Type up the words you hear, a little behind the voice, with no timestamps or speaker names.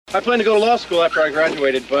I plan to go to law school after I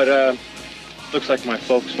graduated, but looks like my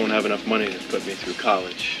folks won't have enough money to put me through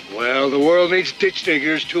college. Well, the world needs ditch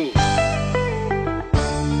diggers, too.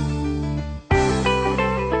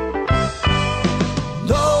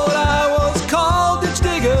 Lord, I was called ditch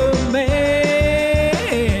digger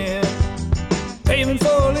man, paving for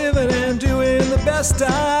a living and doing the best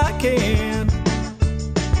I can.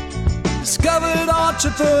 Discovered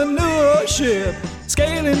entrepreneurship,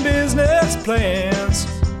 scaling business plans.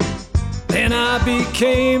 Then I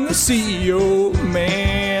became the CEO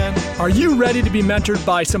man. Are you ready to be mentored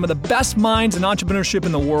by some of the best minds in entrepreneurship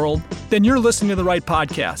in the world? Then you're listening to the right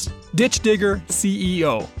podcast, Ditch Digger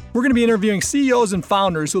CEO. We're going to be interviewing CEOs and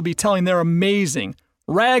founders who will be telling their amazing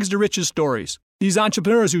rags to riches stories. These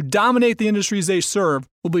entrepreneurs who dominate the industries they serve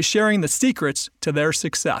will be sharing the secrets to their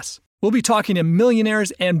success. We'll be talking to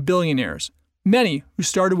millionaires and billionaires, many who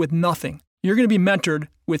started with nothing. You're going to be mentored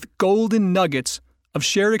with golden nuggets of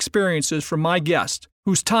shared experiences from my guest,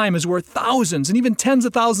 whose time is worth thousands and even tens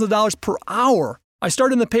of thousands of dollars per hour. I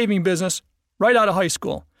started in the paving business right out of high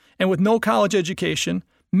school, and with no college education,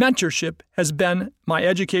 mentorship has been my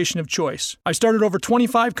education of choice. I started over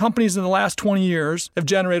 25 companies in the last 20 years, have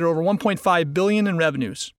generated over $1.5 billion in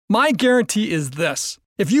revenues. My guarantee is this: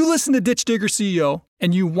 if you listen to Ditch Digger CEO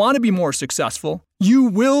and you want to be more successful, you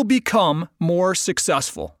will become more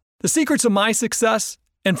successful. The secrets of my success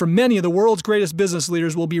and for many of the world's greatest business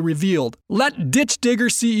leaders will be revealed. Let Ditch Digger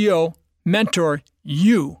CEO mentor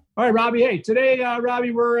you. All right, Robbie. Hey, today,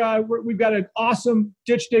 Robbie, we've got an awesome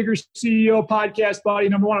Ditch Digger CEO podcast, buddy.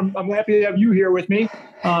 Number one, I'm happy to have you here with me.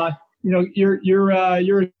 You're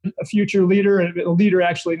a future leader, a leader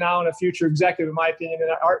actually now, and a future executive, in my opinion.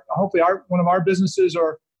 And hopefully, one of our businesses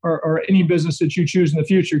or any business that you choose in the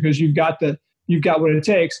future, because you've got what it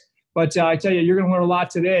takes. But I tell you, you're going to learn a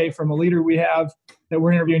lot today from a leader we have that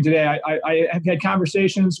we're interviewing today. I have had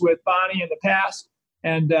conversations with Bonnie in the past,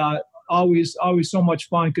 and always so much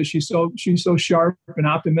fun because she's so sharp and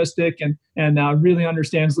optimistic and really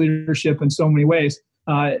understands leadership in so many ways.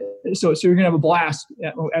 So you're going to have a blast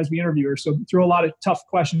as we interview her. So throw a lot of tough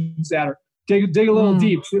questions at her. Dig a little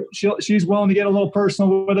deep. She's willing to get a little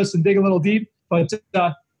personal with us and dig a little deep. But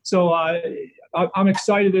I'm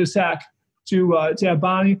excited as heck to have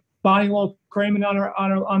Bonnie Kramen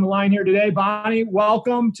on the line here today. Bonnie,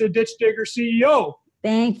 welcome to Ditch Digger CEO.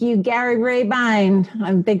 Thank you, Gary Rabine.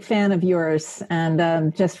 I'm a big fan of yours,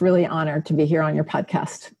 and just really honored to be here on your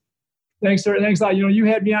podcast. Thanks, sir. Thanks a lot. You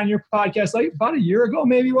had me on your podcast like about a year ago,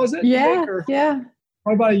 maybe, was it? Yeah. Probably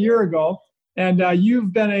about a year ago. And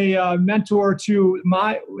you've been a mentor to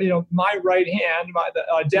my right hand,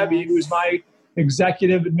 Debbie, who's my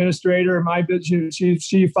executive administrator.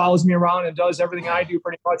 She follows me around and does everything I do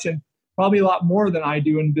pretty much, and probably a lot more than I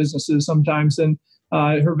do in businesses sometimes. And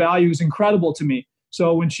her value is incredible to me.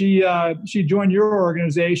 So when she joined your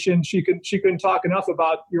organization, she couldn't talk enough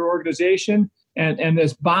about your organization and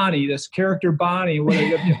this Bonnie, this character Bonnie.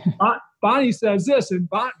 Bonnie says this, and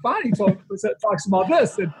Bonnie talks about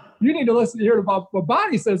this, and you need to listen to hear about what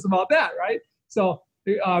Bonnie says about that, right? So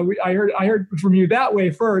I heard from you that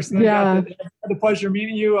way first, and then I had the pleasure of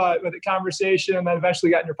meeting you with a conversation, and then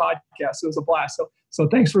eventually got in your podcast. So it was a blast. So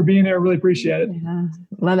thanks for being there. Really appreciate it. Yeah,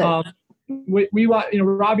 love it. We want,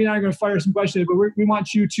 Robbie and I are going to fire some questions, but we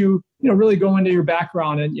want you to, really go into your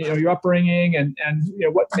background and, your upbringing and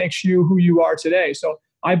what makes you who you are today. So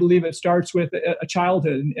I believe it starts with a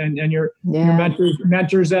childhood and your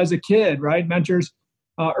mentors as a kid, right? Mentors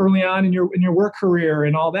early on in your work career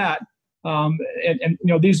and all that. And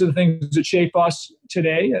these are the things that shape us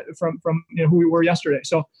today from who we were yesterday.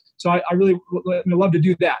 So I really love to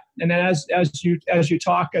do that. And then as you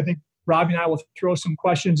talk, I think Robbie and I will throw some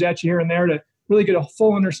questions at you here and there to really get a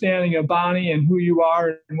full understanding of Bonnie and who you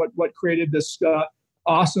are and what created this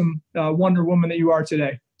awesome Wonder Woman that you are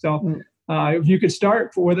today. So if you could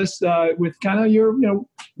start with us with kind of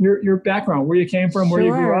your background, where you came from, where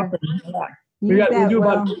you grew up.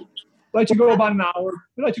 Let you go about an hour.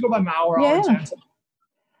 We let you go about an hour. Yeah.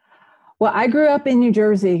 Well, I grew up in New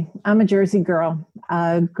Jersey. I'm a Jersey girl.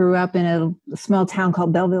 Grew up in a small town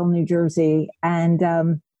called Belleville, New Jersey.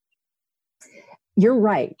 And you're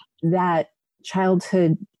right that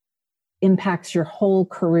childhood impacts your whole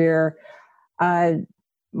career.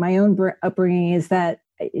 My own upbringing is that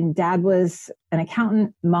Dad was an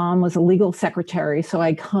accountant, Mom was a legal secretary. So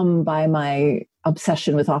I come by my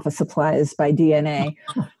obsession with office supplies by DNA.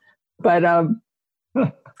 But I'm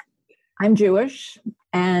Jewish,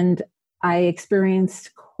 and I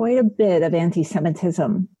experienced quite a bit of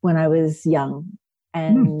anti-Semitism when I was young.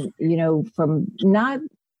 And, from not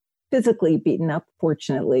physically beaten up,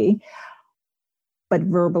 fortunately, but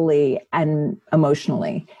verbally and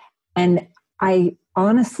emotionally. And I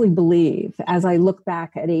honestly believe, as I look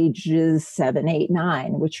back at ages 7, 8,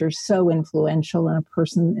 9, which are so influential in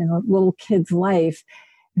a little kid's life,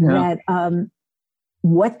 that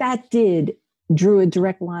what that did drew a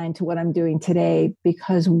direct line to what I'm doing today,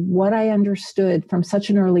 because what I understood from such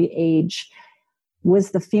an early age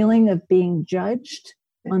was the feeling of being judged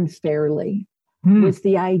unfairly, was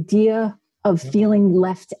the idea of feeling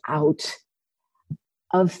left out,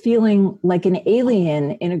 of feeling like an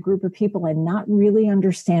alien in a group of people and not really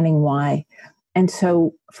understanding why. And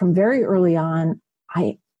so from very early on,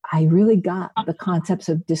 I really got the concepts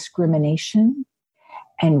of discrimination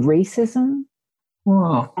and racism.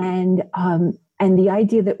 Wow. And the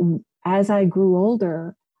idea that as I grew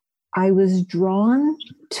older, I was drawn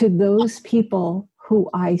to those people who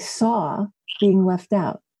I saw being left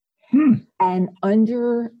out and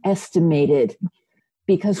underestimated,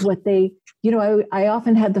 because what they, I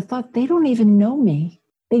often had the thought, they don't even know me.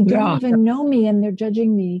 They don't even know me, and they're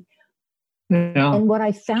judging me. Yeah. And what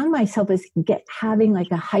I found myself is having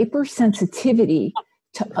like a hypersensitivity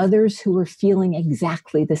to others who were feeling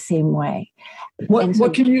exactly the same way. What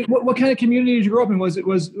kind of community did you grow up in?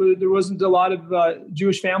 There wasn't a lot of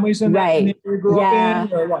Jewish families in that community you grew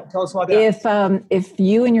up in? Or what? Tell us about that. If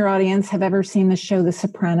you and your audience have ever seen the show The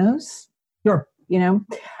Sopranos, sure,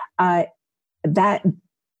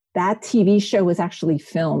 that TV show was actually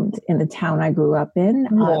filmed in the town I grew up in,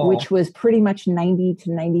 which was pretty much 90 to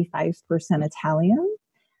 95% Italian.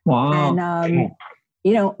 Wow. And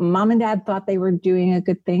Mom and Dad thought they were doing a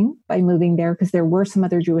good thing by moving there, because there were some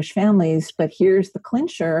other Jewish families. But here's the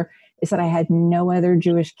clincher, is that I had no other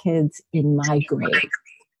Jewish kids in my grade.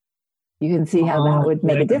 You can see how that would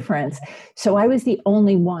make a difference. So I was the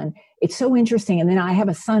only one. It's so interesting. And then I have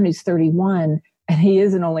a son who's 31, and he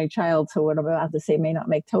is an only child. So what I'm about to say may not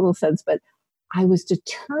make total sense, but I was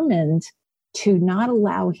determined to not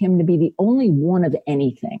allow him to be the only one of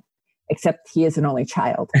anything. Except he is an only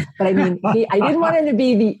child. But I mean, I didn't want him to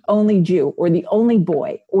be the only Jew or the only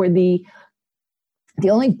boy or the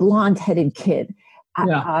only blonde-headed kid.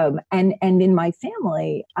 And in my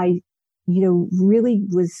family, I, really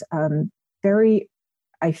was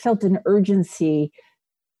I felt an urgency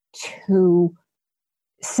to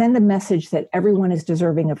send a message that everyone is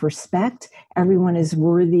deserving of respect. Everyone is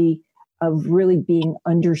worthy of really being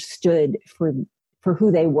understood for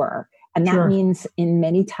who they were. And that means in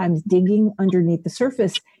many times digging underneath the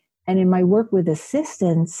surface. And in my work with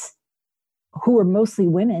assistants, who are mostly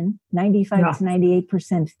women, 95 to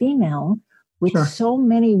 98% female, with so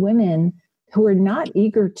many women who are not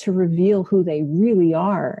eager to reveal who they really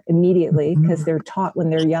are immediately, because they're taught when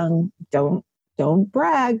they're young, don't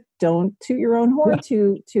brag, don't toot your own horn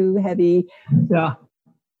too heavy. Yeah.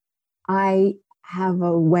 I have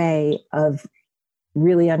a way of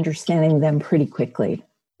really understanding them pretty quickly.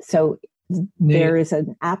 So there is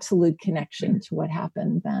an absolute connection to what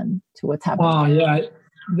happened then, to what's happening. Wow, yeah,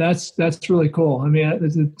 that's really cool. I mean,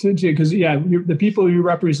 because the people you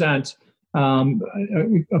represent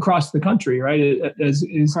across the country, right, is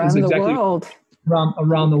exactly the world.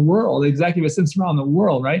 around the world, exactly since around the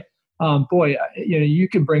world, right? You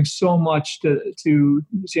can bring so much to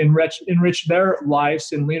enrich their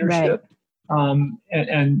lives in leadership. Right.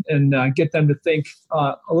 And get them to think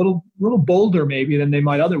a little bolder maybe than they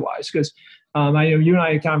might otherwise. Because I know you and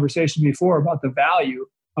I had a conversation before about the value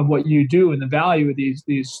of what you do and the value of these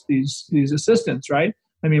assistants, right?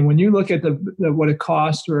 I mean, when you look at what it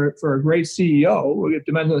costs for a great CEO, it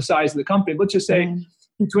depends on the size of the company. Let's just say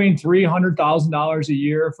between $300,000 a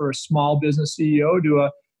year for a small business CEO to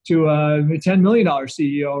a $10 million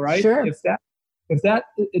CEO, right? Sure. If that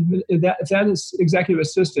executive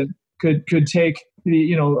assistant could take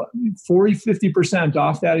the 40-50%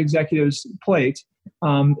 off that executive's plate,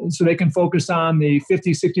 so they can focus on the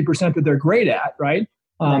 50-60% that they're great at, right?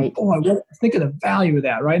 Right. Think of the value of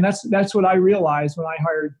that, right? And that's what I realized when I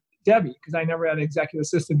hired Debbie, because I never had an executive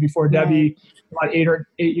assistant before Debbie. About 9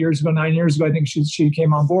 years ago, I think she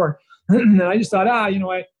came on board, and I just thought, I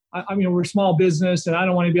mean, we're a small business, and I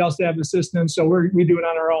don't want anybody else to have assistants, so we do it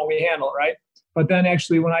on our own. We handle it, right? But then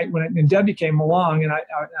actually when Debbie came along and I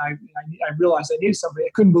realized I needed somebody, I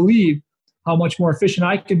couldn't believe how much more efficient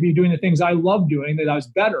I could be doing the things I love doing that I was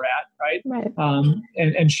better at. Right.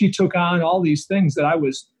 And she took on all these things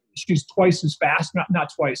that she's twice as fast,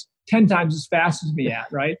 not twice, 10 times as fast as me at.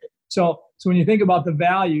 Right. So when you think about the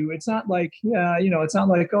value, it's not like, it's not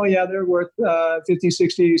like, they're worth 50,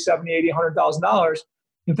 60, 70, 80, $100,000.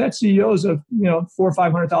 If that CEO is a, $400,000 or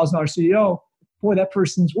 $500,000 CEO, boy, that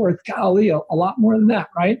person's worth, golly, a lot more than that,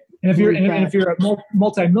 right? And if you're a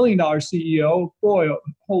multi-million-dollar CEO, boy,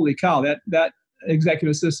 holy cow, that executive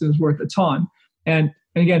assistant is worth a ton. And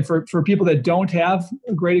And again, for people that don't have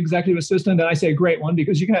a great executive assistant, and I say a great one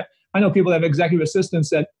because I know people that have executive assistants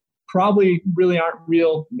that probably really aren't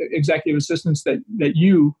real executive assistants that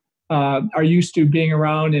you are used to being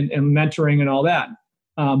around and mentoring and all that.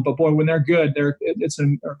 But boy, when they're good, it's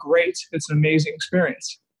an amazing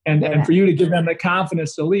experience. And for you to give them the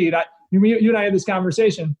confidence to lead, you and I had this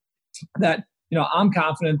conversation that, I'm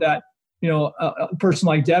confident that, a person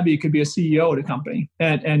like Debbie could be a CEO at a company,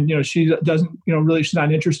 and she doesn't, really, she's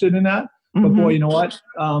not interested in that. Mm-hmm. But boy, you know what?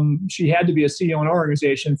 She had to be a CEO in an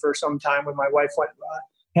organization for some time when my wife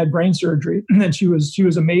had brain surgery, and she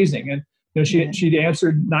was amazing. And she'd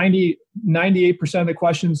answered 98% of the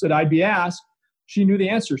questions that I'd be asked, she knew the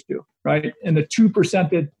answers to, right? And the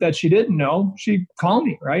 2% that she didn't know, she'd call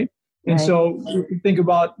me, right? And so think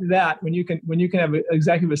about that when you can have an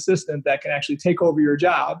executive assistant that can actually take over your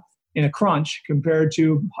job in a crunch compared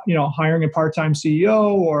to, hiring a part-time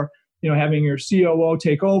CEO or, having your COO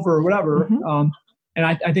take over or whatever. Mm-hmm. And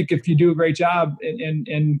I think if you do a great job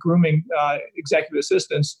in grooming executive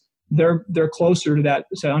assistants, they're closer to that,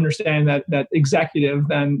 to understand that executive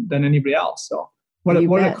than anybody else. So what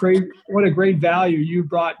a great value you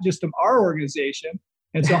brought just to our organization.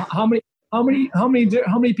 And so how many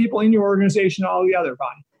people in your organization altogether,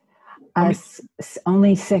 Bonnie?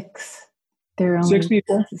 Only 6. There are only 6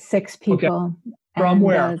 people. 6 people. Okay. From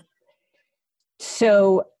where?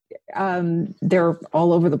 They're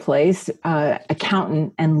all over the place.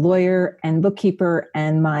 Accountant and lawyer and bookkeeper,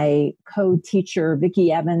 and my co-teacher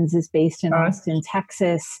Vicki Evans is based in Austin,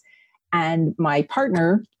 Texas, and my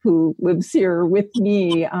partner who lives here with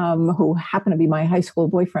me, who happened to be my high school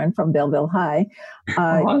boyfriend from Belleville High.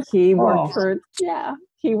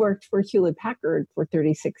 He worked for Hewlett Packard for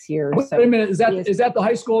 36 years. Wait a minute, is that the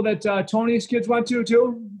high school that Tony's kids went to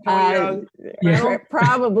too?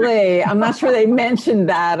 Probably. I'm not sure they mentioned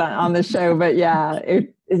that on the show, but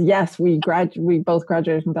yes, we both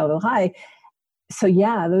graduated from Belleville High. So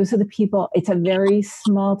those are the people. It's a very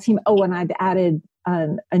small team. Oh, and I've added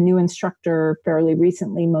a new instructor fairly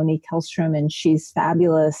recently, Monique Hellstrom, and she's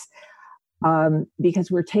fabulous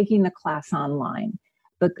because we're taking the class online.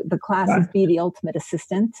 The class is Be the Ultimate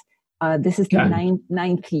Assistant. This is the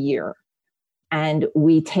ninth year. And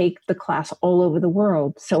we take the class all over the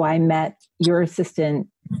world. So I met your assistant,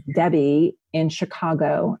 Debbie, in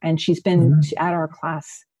Chicago, and she's been at our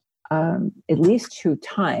class at least 2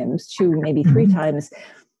 times, maybe 3 times.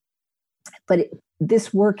 But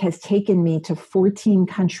this work has taken me to 14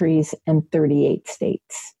 countries and 38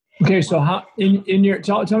 states. Okay, so how in your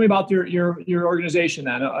tell me about your organization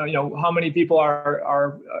then. How many people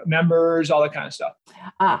are members, all that kind of stuff.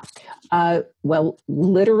 Well,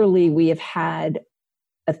 literally, we have had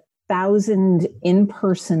 1,000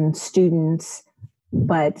 in-person students,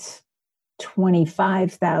 but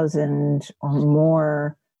 25,000 or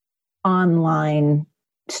more online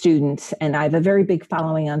students, and I have a very big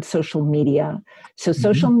following on social media. So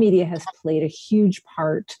social media has played a huge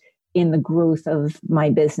part in the growth of my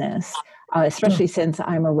business, especially since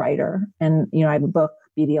I'm a writer. And, I have a book,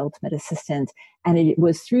 Be the Ultimate Assistant. And it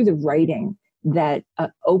was through the writing that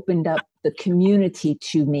opened up the community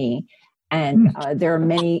to me. And there are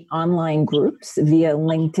many online groups via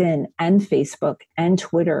LinkedIn and Facebook and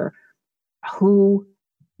Twitter who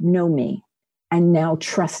know me and now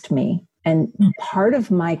trust me. And part of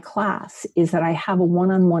my class is that I have a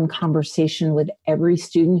one-on-one conversation with every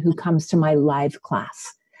student who comes to my live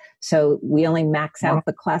class. So we only max out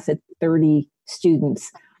the class at 30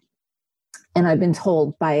 students. And I've been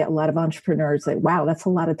told by a lot of entrepreneurs that, wow, that's a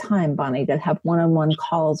lot of time, Bonnie, to have one-on-one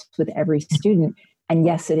calls with every student. And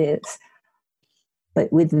yes, it is.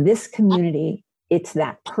 But with this community, it's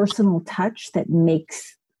that personal touch that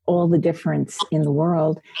makes all the difference in the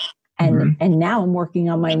world. And now I'm working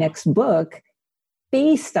on my next book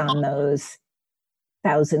based on those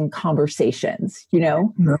 1,000 conversations,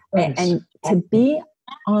 and to be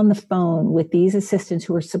on the phone with these assistants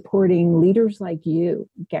who are supporting leaders like you,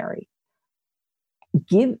 Gary,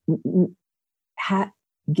 gives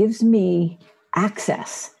me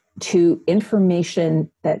access to information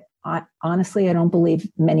that honestly, I don't believe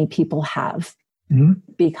many people have,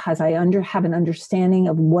 because I have an understanding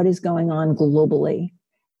of what is going on globally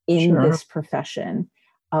in this profession,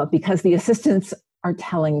 because the assistants are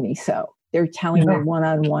telling me so. They're telling me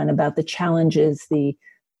one-on-one about the challenges, are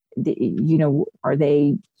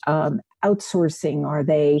they outsourcing? Are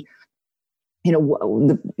they,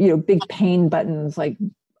 big pain buttons like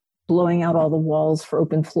blowing out all the walls for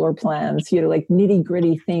open floor plans, like nitty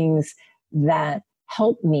gritty things that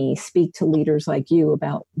help me speak to leaders like you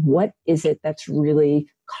about what is it that's really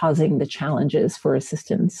causing the challenges for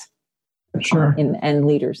assistants and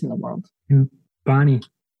leaders in the world. Bonnie,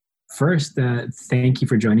 first, thank you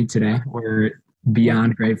for joining today. We're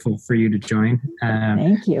beyond grateful for you to join.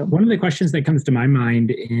 Thank you. One of the questions that comes to my mind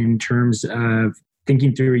in terms of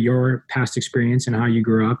thinking through your past experience and how you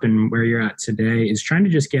grew up and where you're at today is trying to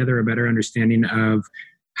just gather a better understanding of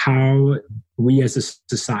how we as a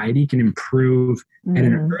society can improve at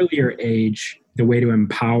an earlier age the way to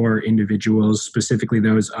empower individuals, specifically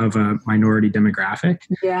those of a minority demographic.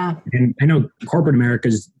 Yeah. And I know corporate America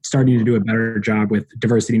is starting to do a better job with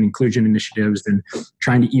diversity and inclusion initiatives and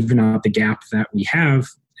trying to even out the gap that we have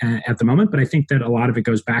at the moment. But I think that a lot of it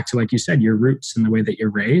goes back to, like you said, your roots and the way that you're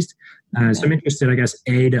raised. So I'm interested, I guess,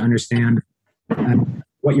 A, to understand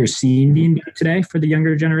what you're seeing being done today for the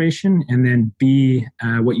younger generation, and then B,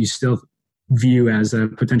 what you still view as a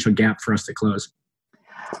potential gap for us to close.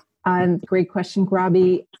 Great question,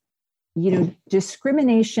 Robbie.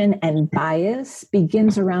 Discrimination and bias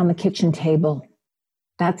begins around the kitchen table.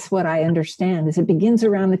 That's what I understand, is it begins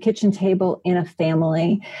around the kitchen table in a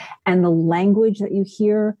family. And the language that you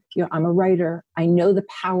hear, I'm a writer. I know the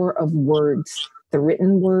power of words, the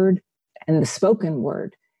written word and the spoken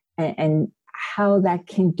word, and how that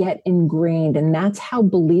can get ingrained. And that's how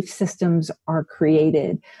belief systems are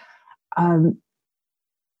created. I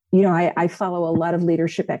follow a lot of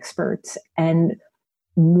leadership experts, and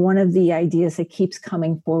one of the ideas that keeps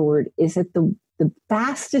coming forward is that the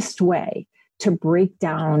fastest way to break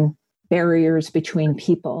down barriers between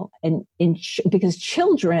people, and because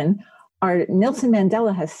children are, Nelson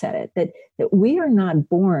Mandela has said it, that we are not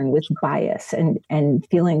born with bias and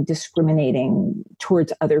feeling discriminating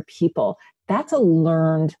towards other people. That's a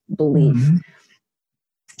learned belief. Mm-hmm.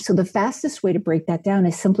 So the fastest way to break that down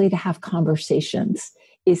is simply to have conversations,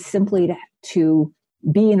 is simply to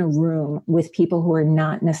be in a room with people who are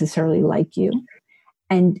not necessarily like you,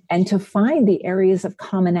 and to find the areas of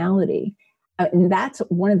commonality. And that's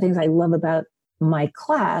one of the things I love about my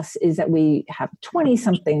class, is that we have 20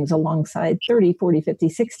 somethings alongside 30, 40, 50,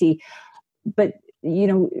 60. But,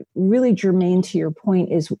 really germane to your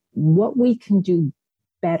point is what we can do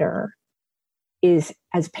better is,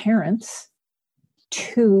 as parents,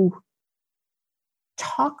 to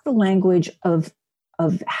talk the language of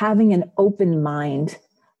having an open mind.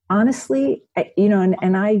 Honestly,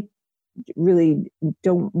 and I really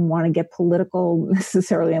don't want to get political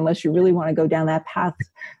necessarily, unless you really want to go down that path.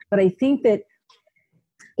 But I think that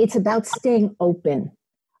it's about staying open,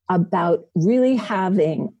 about really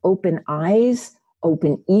having open eyes,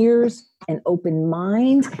 open ears, an open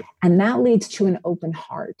mind. And that leads to an open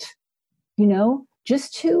heart,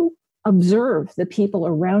 just to observe the people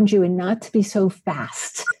around you and not to be so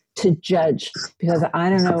fast to judge. Because I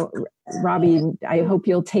don't know, Robbie, I hope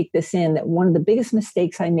you'll take this in, that one of the biggest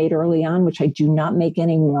mistakes I made early on, which I do not make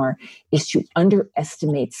anymore, is to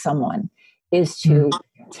underestimate someone, is to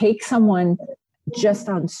take someone just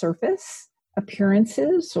on surface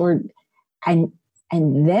appearances, and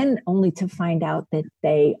then only to find out that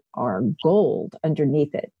they are gold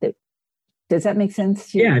underneath it. Does that make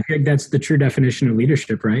sense to you? Yeah, I think that's the true definition of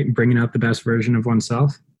leadership, right? Bringing out the best version of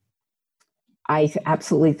oneself. I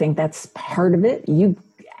absolutely think that's part of it.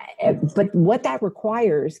 But what that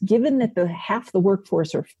requires, given that half the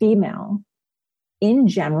workforce are female, in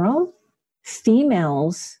general,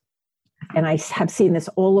 females, and I have seen this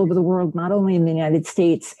all over the world, not only in the United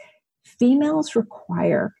States, females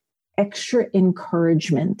require extra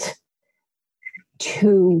encouragement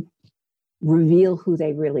to reveal who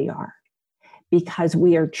they really are. Because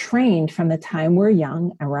we are trained from the time we're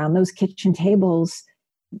young around those kitchen tables,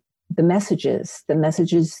 the messages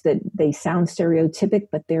that they sound stereotypic,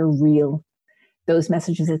 but they're real. Those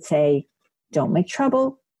messages that say, don't make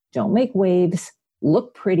trouble, don't make waves,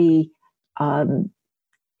 look pretty, don't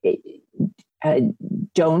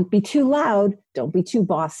be too loud, don't be too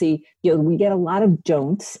bossy. We get a lot of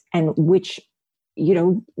don'ts, and which,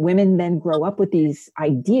 women then grow up with these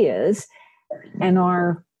ideas and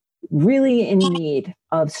are really in need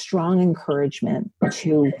of strong encouragement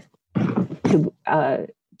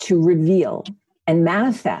to reveal and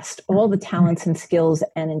manifest all the talents and skills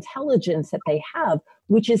and intelligence that they have,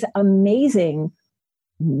 which is amazing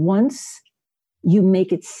once you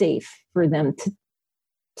make it safe for them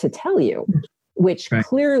to tell you, which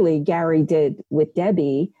clearly Gary did with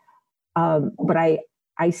Debbie. But I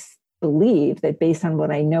believe that, based on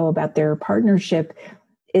what I know about their partnership,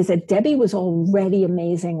 is that Debbie was already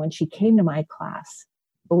amazing when she came to my class.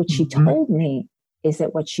 But what she told me is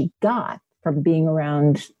that what she got from being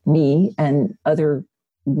around me and other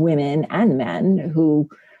women and men who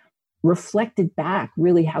reflected back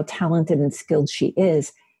really how talented and skilled she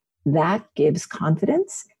is, that gives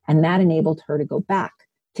confidence, and that enabled her to go back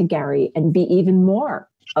to Gary and be even more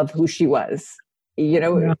of who she was.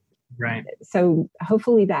 Yeah. Right. So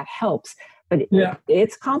hopefully that helps. But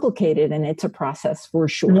it's complicated and it's a process for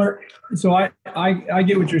sure. So I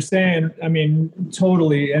get what you're saying. I mean,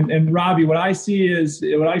 totally. And Robbie, what I've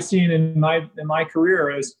seen in my career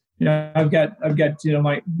is, I've got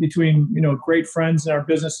between great friends in our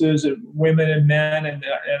businesses, women and men and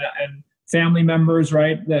family members,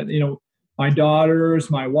 right? That my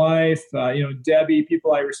daughters, my wife, Debbie,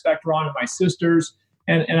 people I respect around, and my sisters,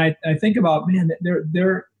 and I think about, man,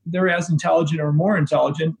 they're as intelligent or more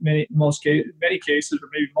intelligent many cases, or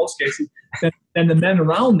maybe most cases, than the men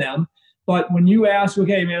around them. But when you ask,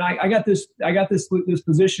 okay, man, I got this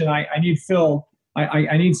position I need filled.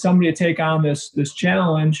 I need somebody to take on this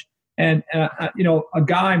challenge. And a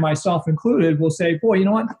guy, myself included, will say, boy, you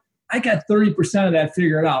know what? I got 30% of that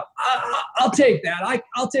figured out. I'll take that.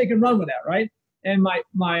 I'll take and run with that, right? And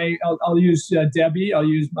I'll use Debbie.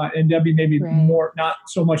 And Debbie maybe more, not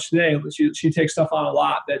so much today. She takes stuff on a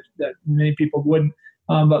lot that many people wouldn't.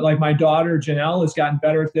 But like my daughter Janelle has gotten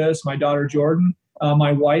better at this. My daughter Jordan,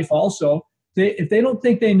 my wife also. If they don't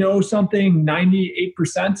think they know something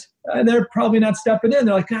 98%, they're probably not stepping in.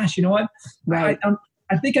 They're like, gosh, you know what? Right.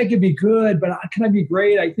 I think I could be good, but can I be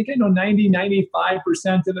great? I think I know 90, 95%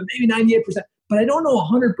 of it, maybe 98%, but I don't know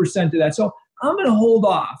 100% of that. So I'm going to hold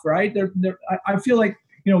off, right? I feel like,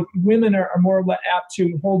 women are more apt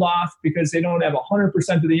to hold off because they don't have 100%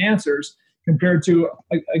 of the answers compared to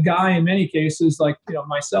a guy in many cases, like,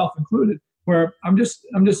 myself included, where I'm just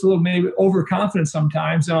a little maybe overconfident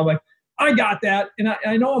sometimes. And I'm like, I got that. And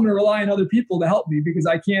I know I'm going to rely on other people to help me because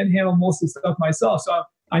I can't handle most of the stuff myself. So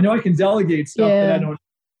I know I can delegate stuff that I don't.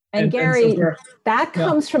 And Gary, that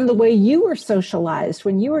comes from the way you were socialized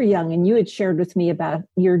when you were young, and you had shared with me about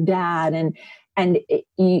your dad, and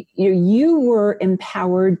you were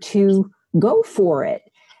empowered to go for it.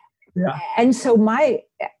 Yeah. And so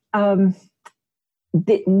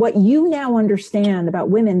what you now understand about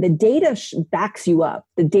women, the data backs you up.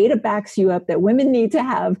 The data backs you up that women need to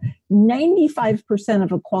have 95% of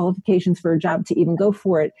the qualifications for a job to even go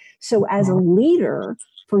for it. So as a leader,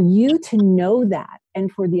 for you to know that, and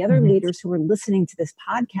for the other leaders who are listening to this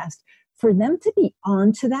podcast, for them to be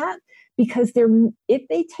onto that, because if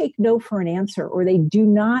they take no for an answer, or they do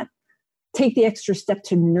not take the extra step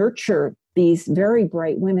to nurture these very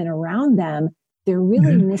bright women around them, they're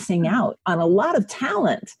really missing out on a lot of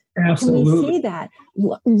talent. Absolutely. Can we see that?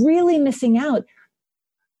 Really missing out.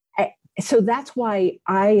 So that's why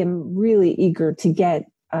I am really eager to get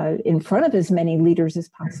in front of as many leaders as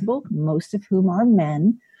possible, most of whom are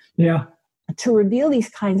men, to reveal these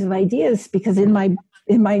kinds of ideas. Because in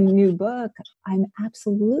my new book, I'm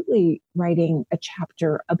absolutely writing a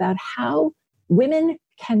chapter about how women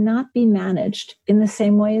cannot be managed in the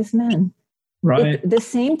same way as men. Right. The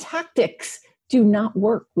same tactics do not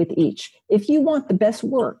work with each. If you want the best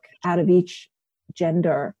work out of each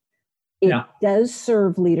gender, it does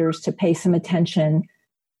serve leaders to pay some attention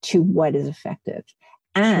to what is effective.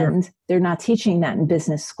 And they're not teaching that in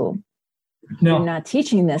business school. No. They're not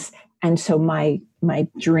teaching this. And so my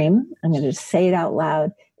dream, I'm going to say it out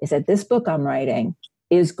loud, is that this book I'm writing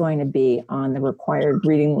is going to be on the required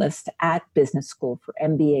reading list at business school for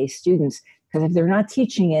MBA students. Because if they're not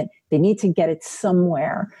teaching it, they need to get it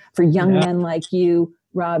somewhere for young men like you,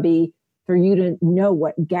 Robbie, for you to know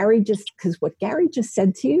what Gary just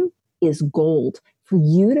said to you is gold. For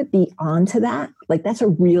you to be onto that, like that's a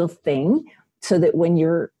real thing. So that when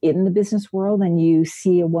you're in the business world and you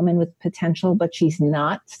see a woman with potential, but she's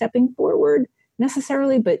not stepping forward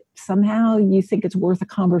necessarily, but somehow you think it's worth a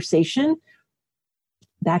conversation,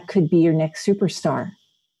 that could be your next superstar.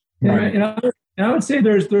 Yeah, and I would say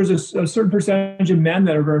there's a certain percentage of men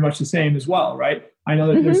that are very much the same as well, right? I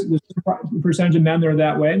know that there's a percentage of men that are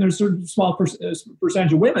that way, and there's a certain small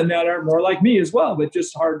percentage of women that are more like me as well, but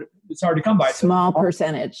it's hard to come by. Small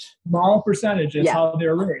percentage is how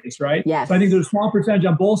they're raised, right? Yes. So I think there's a small percentage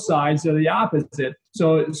on both sides of the opposite.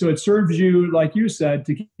 So it serves you, like you said,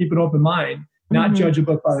 to keep an open mind, not judge a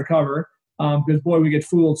book by the cover, because boy, we get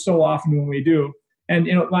fooled so often when we do. And,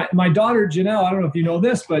 my daughter, Janelle, I don't know if you know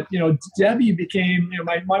this, but, Debbie became,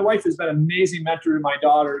 my wife has been an amazing mentor to my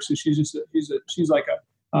daughter. So she's like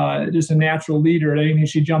just a natural leader at anything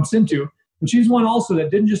she jumps into. But she's one also that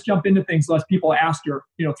didn't just jump into things unless people asked her,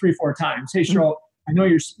 3-4 times. Hey, Cheryl, I know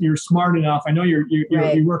you're smart enough. I know you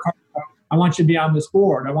work hard. I want you to be on this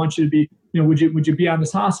board. I want you to be, would you be on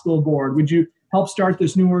this hospital board? Would you help start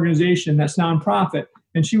this new organization, that's nonprofit?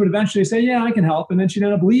 And she would eventually say, yeah, I can help. And then she'd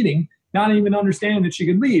end up leading, not even understanding that she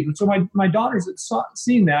could lead. And so my daughters had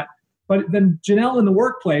seen that. But then Janelle in the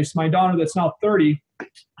workplace, my daughter that's now 30,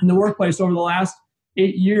 in the workplace over the last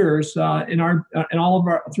 8 years in all of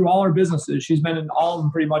our through all our businesses. She's been in all of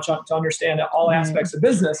them pretty much to understand all aspects of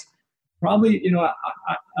business. Probably,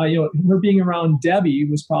 her being around Debbie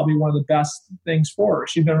was probably one of the best things for her.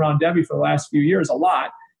 She's been around Debbie for the last few years a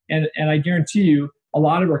lot, and I guarantee you, a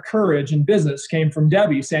lot of her courage in business came from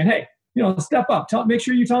Debbie saying, "Hey, step up. Make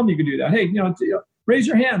sure you tell me you can do that. Hey, raise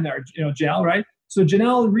your hand there, Janelle, right?" So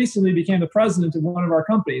Janelle recently became the president of one of our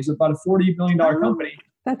companies, about a $40 million company.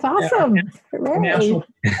 That's awesome.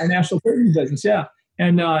 A national printing business, yeah.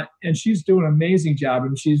 And she's doing an amazing job.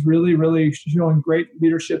 And she's really, really showing great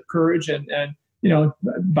leadership courage and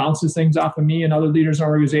bounces things off of me and other leaders in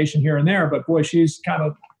our organization here and there. But boy, she's kind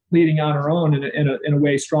of leading on her own in a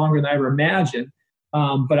way stronger than I ever imagined.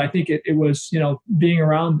 But I think it was, being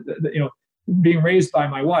around, being raised by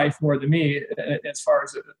my wife more than me as far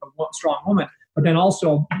as a strong woman, but then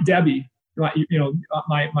also Debbie,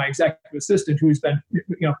 my executive assistant, who's been,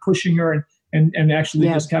 pushing her and actually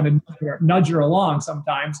just kind of nudge her along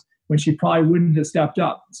sometimes when she probably wouldn't have stepped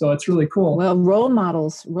up. So it's really cool. Well, role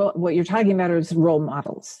models, what you're talking about is role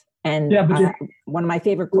models. And one of my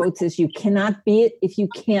favorite quotes is, "You cannot be it if you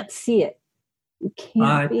can't see it." You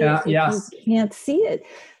can't be it if you can't see it.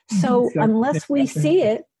 So unless we see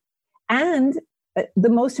it, and the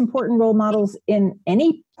most important role models in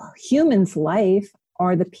any human's life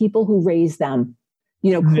are the people who raise them.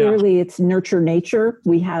 Clearly it's nurture nature.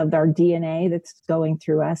 We have our DNA that's going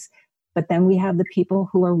through us, but then we have the people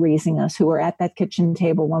who are raising us, who are at that kitchen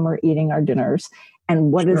table when we're eating our dinners.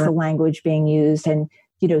 And what is the language being used? And,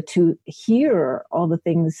 to hear all the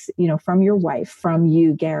things, from your wife, from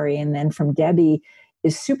you, Gary, and then from Debbie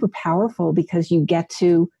is super powerful, because you get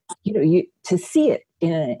to, to see it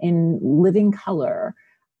in living color,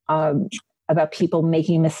 about people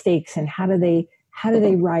making mistakes and how do they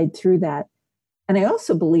ride through that. And I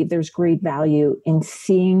also believe there's great value in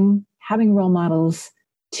having role models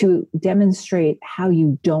to demonstrate how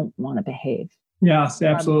you don't want to behave. Yes,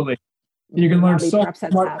 absolutely. You can learn so much.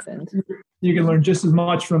 You can learn just as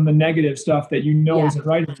much from the negative stuff that isn't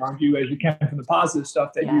right around you as you can from the positive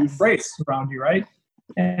stuff that you embrace around you, right?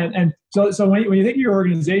 And so when you think of your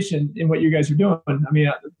organization and what you guys are doing, I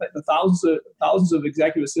mean, the thousands of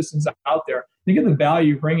executive assistants out there, think of the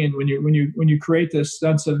value you bring in when you create this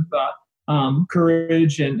sense of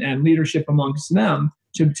courage and leadership amongst them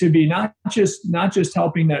to be not just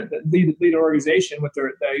helping that lead organization with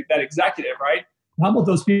that executive, right? How about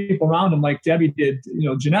those people around them, like Debbie did,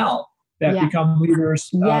 Janelle, that become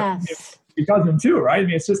leaders because of them too, right? I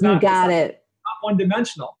mean, it's just not one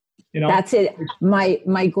dimensional. That's it.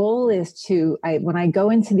 My goal is when I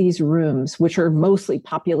go into these rooms, which are mostly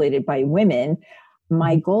populated by women,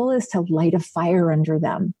 my goal is to light a fire under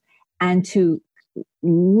them and to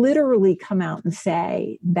literally come out and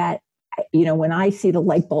say that, when I see the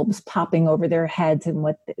light bulbs popping over their heads and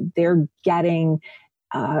what they're getting,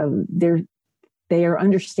 they are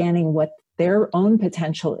understanding what their own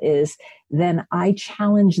potential is, then I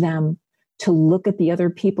challenge them to look at the other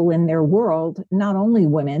people in their world, not only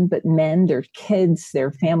women, but men, their kids,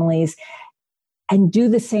 their families, and do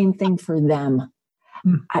the same thing for them.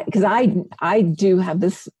 Because I do have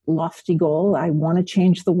this lofty goal. I want to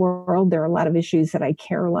change the world. There are a lot of issues that I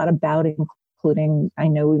care a lot about, including, I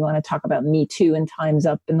know we want to talk about Me Too and Time's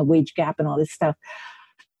Up and the wage gap and all this stuff.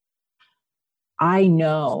 I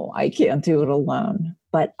know I can't do it alone,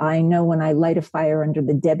 but I know when I light a fire under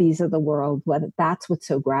the Debbies of the world, that's what's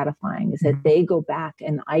so gratifying, is that they go back,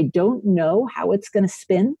 and I don't know how it's going to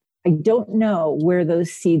spin. I don't know where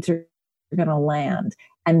those seeds are going to land.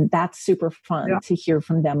 And that's super fun to hear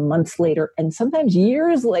from them months later and sometimes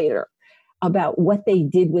years later about what they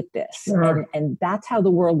did with this. And that's how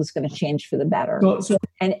the world is going to change for the better.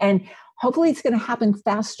 And hopefully it's going to happen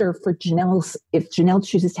faster for if Janelle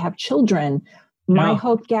chooses to have children. My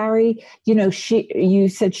hope, Gary, you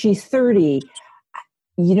said she's 30,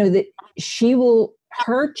 that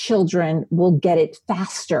her children will get it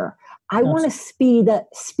faster. I want to speed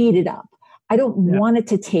it up. I don't want it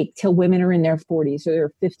to take till women are in their 40s or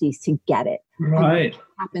their 50s to get it. Right.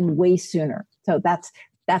 Happen way sooner. So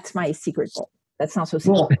that's my secret goal. That's not so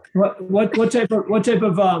secret. Cool. What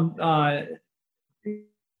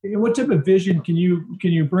type of vision can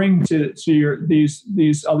you bring to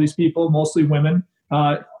all these people, mostly women,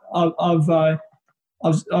 of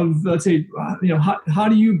let's say, how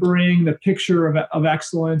do you bring the picture of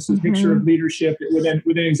excellence, the picture of leadership within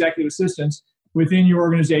executive assistants within your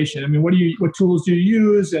organization? I mean, what tools do you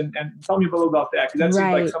use, and tell me a little about that, because that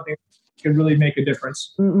seems like something that can really make a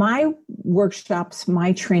difference. My workshops,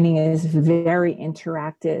 my training is very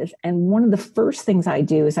interactive, and one of the first things I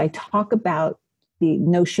do is I talk about the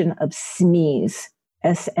notion of SMEs,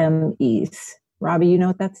 SMEs, Robbie, you know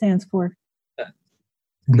what that stands for?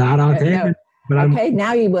 Not offhand. But okay,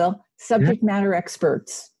 now you will. Subject matter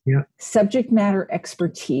experts. Yeah. Subject matter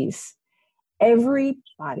expertise.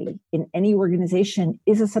 Everybody in any organization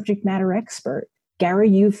is a subject matter expert. Gary,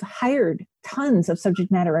 you've hired tons of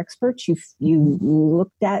subject matter experts. You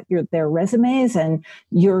looked at their resumes, and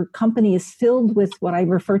your company is filled with what I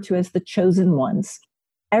refer to as the chosen ones.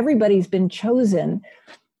 Everybody's been chosen.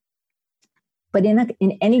 But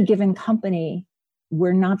in any given company,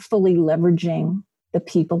 we're not fully leveraging the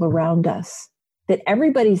people around us. That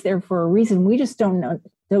everybody's there for a reason. We just don't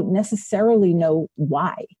necessarily know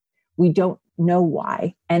why. We don't know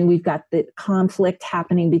why. And we've got the conflict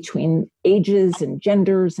happening between ages and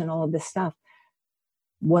genders and all of this stuff.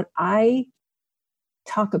 What I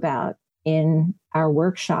talk about in our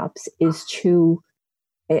workshops is to,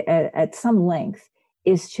 at some length,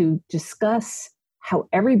 is to discuss how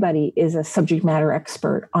everybody is a subject matter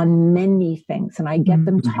expert on many things. And I get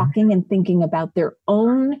them talking and thinking about their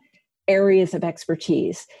own areas of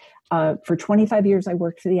expertise. For 25 years, I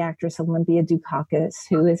worked for the actress Olympia Dukakis,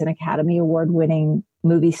 who is an Academy Award-winning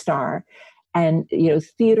movie star. And,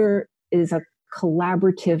 theater is a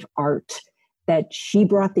collaborative art that she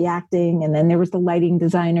brought the acting, and then there was the lighting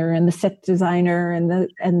designer and the set designer and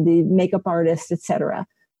the makeup artist, etc.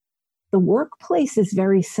 The workplace is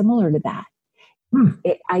very similar to that.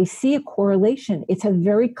 I see a correlation. It's a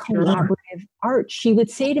very collaborative art. She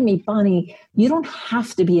would say to me, Bonnie, you don't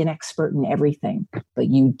have to be an expert in everything, but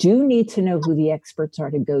you do need to know who the experts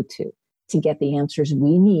are to go to get the answers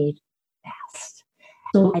we need fast.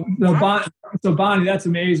 So Bonnie, that's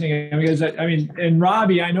amazing. Because and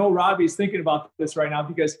Robbie, I know Robbie's thinking about this right now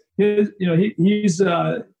because he's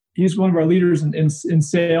one of our leaders in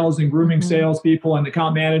sales and grooming salespeople and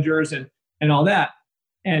account managers and all that.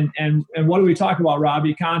 And what do we talk about,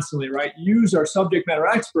 Robbie, constantly, right? Use our subject matter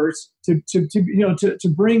experts to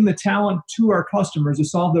bring the talent to our customers to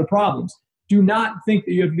solve their problems. Do not think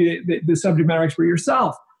that you have to be the subject matter expert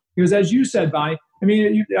yourself, because as you said, Bonnie,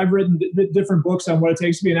 I've written different books on what it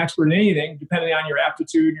takes to be an expert in anything, depending on your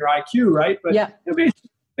aptitude and your IQ, right? But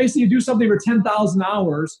basically, you do something for 10,000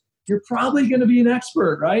 hours, you're probably going to be an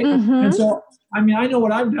expert, right? And so, I know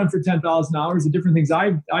what I've done for 10,000 hours, the different things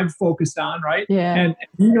I've focused on, right? Yeah. And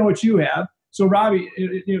you know what you have. So, Robbie,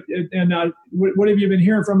 what have you been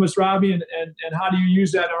hearing from us, Robbie, and how do you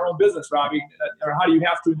use that in our own business, Robbie? Or how do you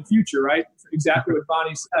have to in the future, right? Exactly what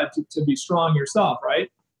Bonnie said, to be strong yourself, right?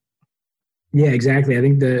 Yeah, exactly. I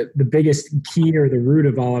think the biggest key or the root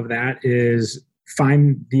of all of that is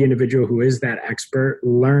find the individual who is that expert,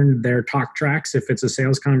 learn their talk tracks if it's a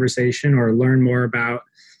sales conversation, or learn more about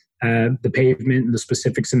the pavement and the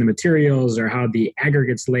specifics in the materials, or how the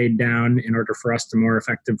aggregate's laid down in order for us to more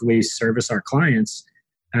effectively service our clients.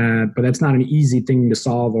 But that's not an easy thing to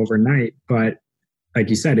solve overnight. But like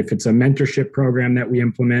you said, if it's a mentorship program that we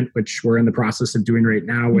implement, which we're in the process of doing right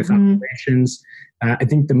now with operations, I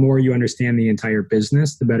think the more you understand the entire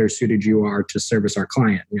business, the better suited you are to service our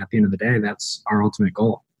client. And at the end of the day, that's our ultimate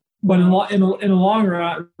goal. But in the long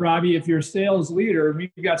run, Robbie, if you're a sales leader,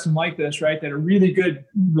 we've got some like this, right, that are really good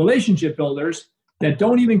relationship builders that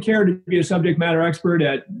don't even care to be a subject matter expert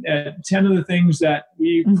at 10 of the things that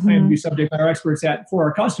we claim to be subject matter experts at for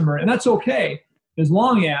our customer. And that's okay, as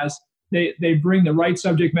long as they bring the right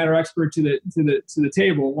subject matter expert to the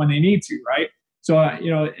table when they need to, right? So,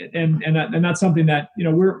 and that's something that,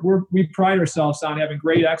 we pride ourselves on having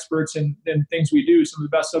great experts in things we do, some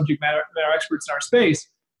of the best subject matter experts in our space.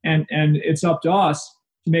 And it's up to us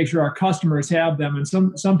to make sure our customers have them. And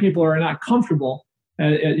some people are not comfortable,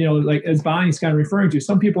 like as Bonnie's kind of referring to,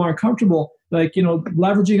 some people aren't comfortable,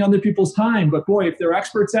 leveraging other people's time. But boy, if they're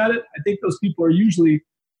experts at it, I think those people are usually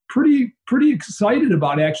pretty excited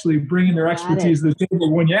about actually bringing their expertise to the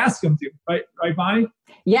table when you ask them to, right, Bonnie?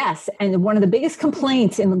 Yes, and one of the biggest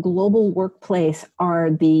complaints in the global workplace are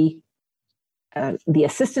the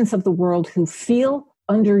assistants of the world who feel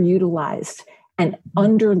underutilized and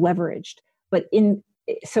under-leveraged. But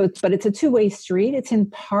it's a two-way street. It's in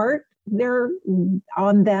part they're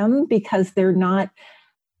on them because they're not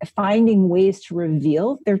finding ways to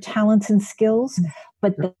reveal their talents and skills.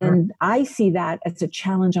 But then I see that as a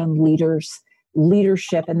challenge on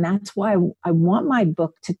leadership. And that's why I want my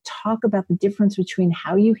book to talk about the difference between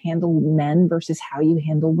how you handle men versus how you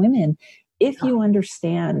handle women. If you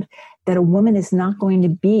understand that a woman is not going to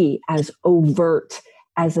be as overt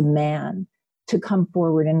as a man to come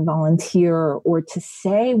forward and volunteer or to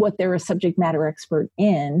say what they're a subject matter expert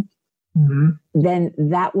in, then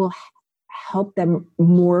that will help them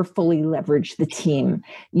more fully leverage the team.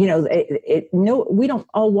 We don't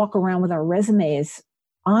all walk around with our resumes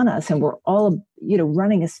on us, and we're all,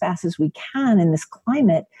 running as fast as we can in this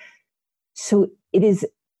climate. So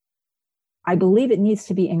I believe it needs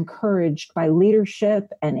to be encouraged by leadership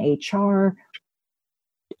and HR,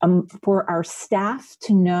 for our staff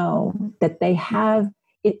to know that they have,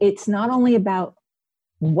 it's not only about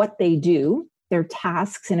what they do, their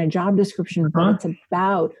tasks in a job description, but it's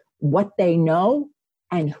about what they know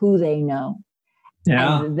and who they know.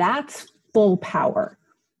 Yeah. And that's full power.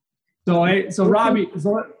 So Robbie,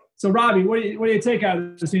 what do you take out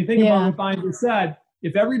of this? When you think about what Bonnie just said,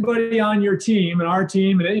 if everybody on your team and our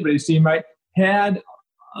team and anybody's team, right, had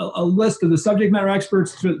a list of the subject matter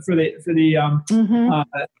experts for the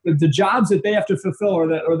jobs that they have to fulfill, or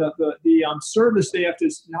the service they have to,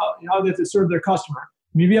 how they have to serve their customer.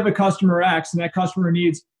 Maybe you have a customer X and that customer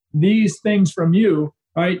needs these things from you,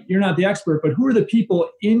 right? You're not the expert, but who are the people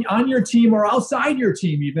on your team or outside your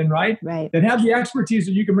team even, right? That have the expertise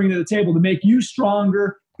that you can bring to the table to make you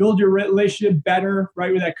stronger, build your relationship better,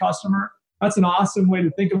 right, with that customer. That's an awesome way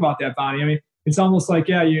to think about that, Bonnie. I mean, it's almost like,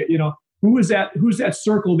 who's that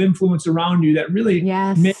circle of influence around you that really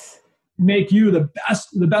make you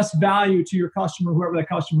the best value to your customer, whoever that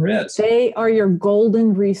customer is. They are your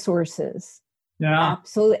golden resources. Yeah,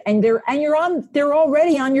 absolutely. And they're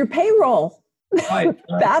already on your payroll. Right.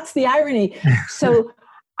 That's the irony. So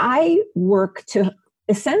I work to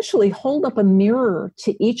essentially hold up a mirror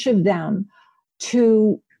to each of them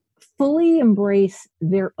to fully embrace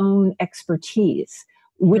their own expertise,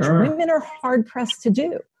 which women are hard pressed to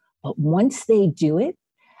do. But once they do it,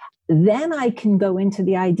 then I can go into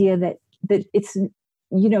the idea that it's,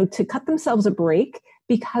 to cut themselves a break,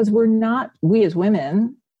 because we as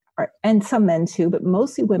women, and some men too, but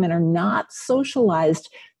mostly women, are not socialized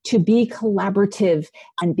to be collaborative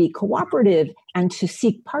and be cooperative and to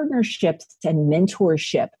seek partnerships and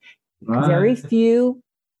mentorship. Right. Very few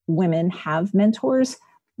women have mentors.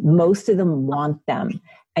 Most of them want them.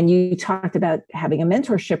 And you talked about having a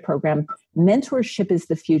mentorship program. Mentorship is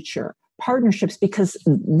the future. Partnerships, because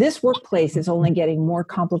this workplace is only getting more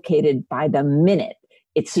complicated by the minute,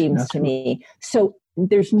 it seems to me. So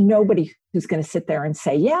there's nobody who's going to sit there and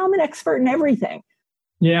say, I'm an expert in everything.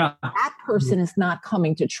 Yeah. That person is not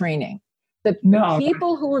coming to training. The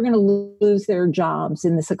people who are going to lose their jobs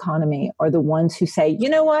in this economy are the ones who say, you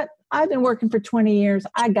know what? I've been working for 20 years.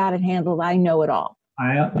 I got it handled. I know it all.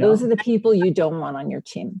 Those are the people you don't want on your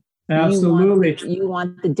team. Absolutely. You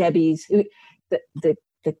want the Debbies.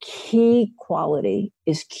 The key quality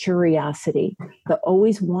is curiosity, the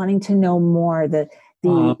always wanting to know more, the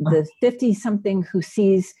 50-something who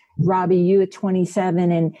sees Robbie, you at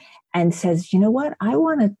 27, and says, you know what, I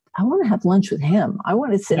want to have lunch with him. I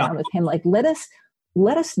want to sit down with him. Like, let us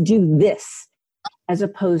do this as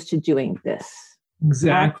opposed to doing this.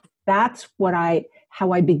 Exactly. That's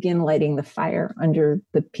how I begin lighting the fire under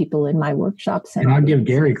the people in my workshops. And I'll give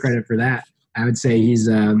Gary credit for that. I would say he's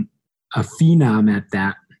a phenom at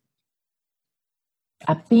that.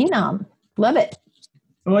 A phenom. Love it.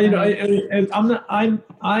 Well, I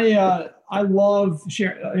love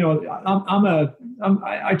sharing.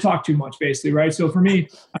 I talk too much, basically, right? So for me,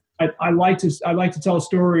 I like to tell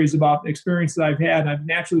stories about experiences I've had, and I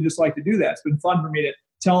naturally just like to do that. It's been fun for me to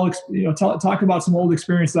talk about some old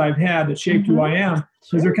experiences I've had that shaped who I am,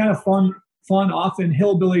 because they're kind of fun, often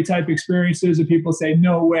hillbilly type experiences that people say,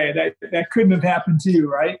 no way, that couldn't have happened to you,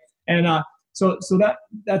 right? And so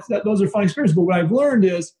those are fun experiences. But what I've learned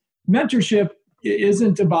is mentorship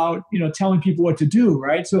isn't about telling people what to do,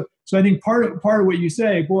 right? So I think part of what you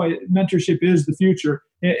say, boy, mentorship is the future,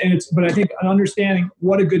 but I think understanding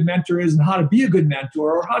what a good mentor is and how to be a good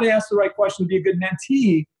mentor, or how to ask the right question to be a good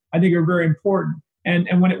mentee, I think are very important.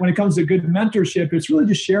 And when it comes to good mentorship, it's really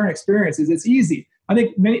just sharing experiences. It's easy. I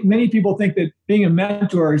think many people think that being a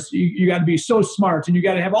mentor is you got to be so smart and you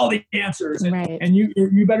got to have all the answers, and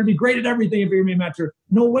you better be great at everything if you're going to be a mentor.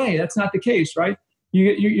 No way, that's not the case, right?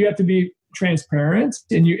 You have to be transparent,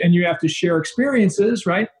 and you have to share experiences,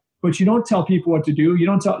 right? But you don't tell people what to do. You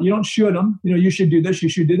don't should them. You should do this, you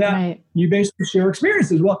should do that. Right. You basically share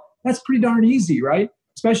experiences. Well, that's pretty darn easy, right?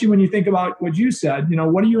 Especially when you think about what you said.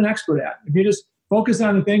 What are you an expert at? If you just focus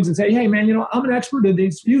on the things and say, hey, man, I'm an expert in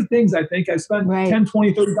these few things. I think I spent 10,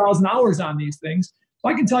 20, 30,000 hours on these things. If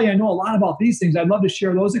I can tell you I know a lot about these things, I'd love to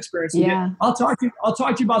share those experiences. Yeah. I'll talk to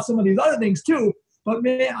you about some of these other things too. But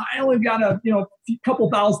man, I only got a couple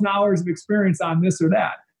thousand hours of experience on this or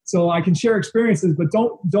that. So I can share experiences, but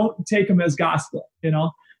don't take them as gospel.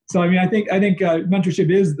 So I mean, I think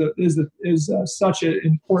mentorship is such an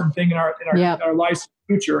important thing in our life's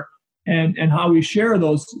future, and how we share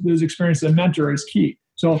those experiences and mentor is key.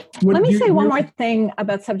 So let me say one more thing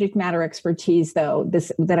about subject matter expertise, though,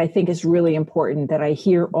 that I think is really important, that I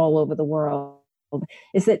hear all over the world,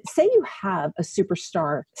 is that say you have a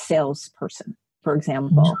superstar salesperson, for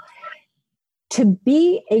example, to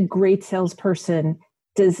be a great salesperson,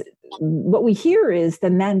 what we hear is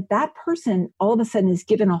then that person all of a sudden is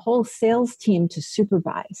given a whole sales team to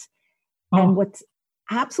supervise. And what's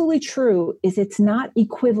absolutely true is it's not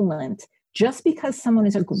equivalent. Just because someone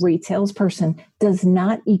is a great salesperson does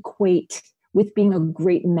not equate with being a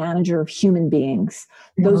great manager of human beings.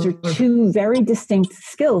 Those are two very distinct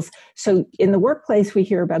skills. So in the workplace, we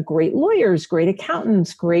hear about great lawyers, great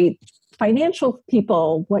accountants, great financial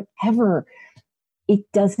people, whatever. It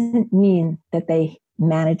doesn't mean that they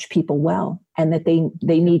manage people well and that they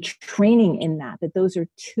need training in that those are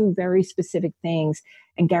two very specific things.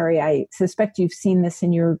 And Gary, I suspect you've seen this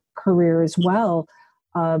in your career as well.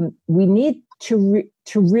 We need to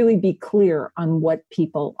really be clear on what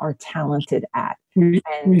people are talented at. We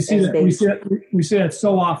see that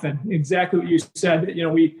so often. Exactly what you said. You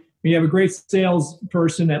know, we have a great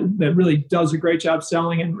salesperson that really does a great job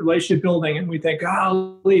selling and relationship building, and we think,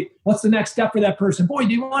 golly, what's the next step for that person? Boy,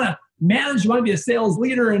 do you want to manage? You want to be a sales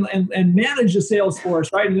leader and manage a sales force,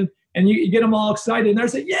 right? And you get them all excited, and they're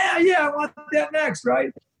saying, yeah, I want that next,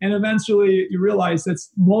 right? And eventually you realize that's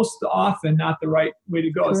most often not the right way to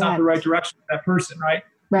go. Correct. It's not the right direction for that person, right?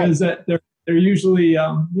 Because that they're usually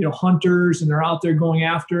hunters, and they're out there going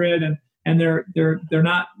after it, and they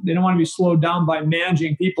don't want to be slowed down by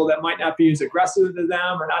managing people that might not be as aggressive as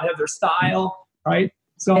them or not have their style, right?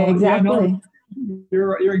 So exactly.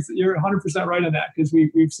 You're 100% right on that, because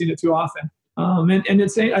we've seen it too often. And I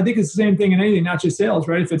think it's the same thing in anything, not just sales,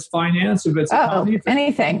 right? If it's finance, if it's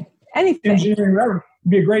anything, engineering, whatever.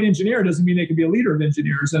 Be a great engineer doesn't mean they can be a leader of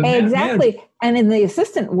engineers. Exactly. And in the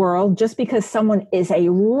assistant world, just because someone is a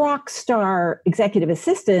rock star executive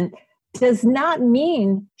assistant does not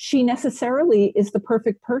mean she necessarily is the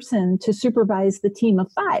perfect person to supervise the team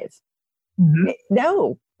of 5. Mm-hmm.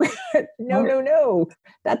 No. No.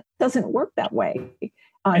 That doesn't work that way.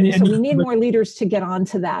 So we need more leaders to get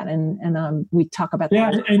onto that, and we talk about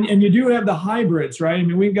that. Yeah, and you do have the hybrids, right? I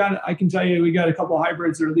mean, I can tell you, we got a couple of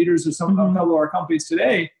hybrids that are leaders of a couple of our companies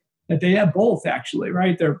today that they have both, actually,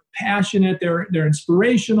 right? They're passionate, they're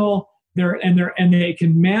inspirational, and they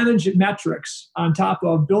can manage metrics on top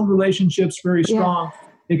of build relationships very strong. Yeah.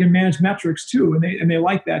 They can manage metrics too, and they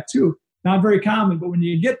like that too. Not very common, but when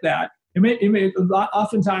you get that,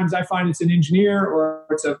 oftentimes I find it's an engineer or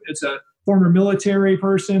it's a former military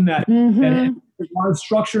person that has a lot of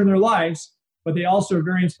structure in their lives, but they also are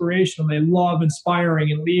very inspirational. They love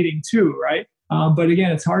inspiring and leading too, right? But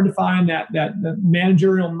again, it's hard to find that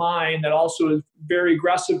managerial mind that also is very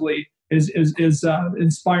aggressively is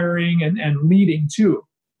inspiring and leading too.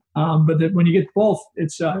 But that when you get both,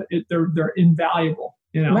 they're invaluable.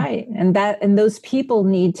 You know? Right. And those people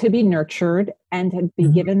need to be nurtured and to be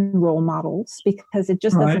given role models, because it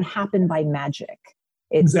just doesn't happen by magic.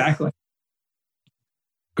 Exactly.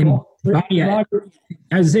 Cool. Bonnie,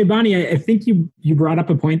 I think you brought up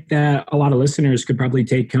a point that a lot of listeners could probably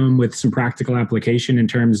take home with some practical application in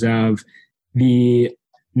terms of the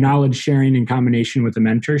knowledge sharing in combination with the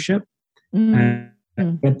mentorship. But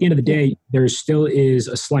at the end of the day, there still is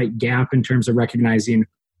a slight gap in terms of recognizing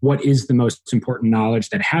what is the most important knowledge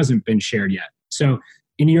that hasn't been shared yet. So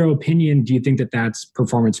in your opinion, do you think that that's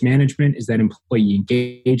performance management? Is that employee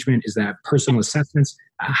engagement? Is that personal assessments?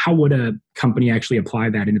 How would a company actually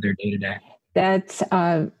apply that into their day-to-day? That's,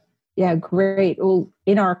 great. Well,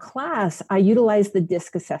 in our class, I utilize the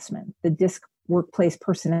DISC assessment, the DISC Workplace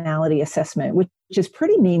Personality Assessment, which is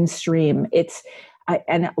pretty mainstream.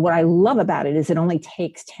 And what I love about it is it only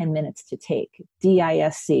takes 10 minutes to take.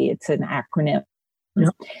 DISC, it's an acronym.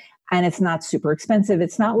 Yep. And it's not super expensive.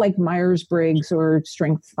 It's not like Myers-Briggs or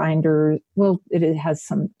StrengthsFinder. Well, it has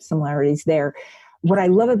some similarities there. What I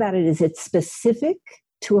love about it is it's specific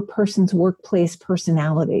to a person's workplace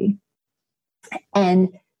personality. And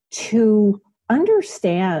to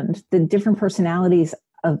understand the different personalities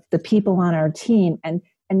of the people on our team and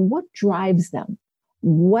what drives them.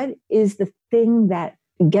 What is the thing that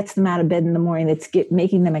gets them out of bed in the morning that's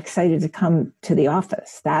making them excited to come to the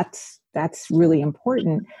office? That's really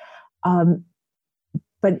important.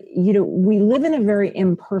 But, we live in a very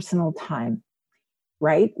impersonal time,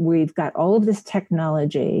 right? We've got all of this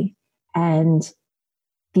technology, and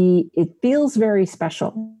it feels very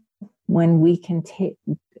special when we can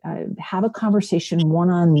have a conversation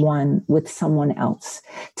one-on-one with someone else,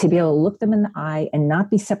 to be able to look them in the eye and not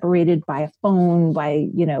be separated by a phone, by,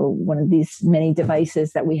 one of these many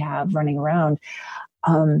devices that we have running around.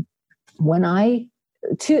 A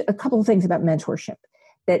couple of things about mentorship.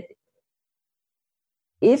 that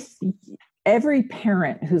if every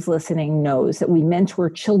parent who's listening knows that we mentor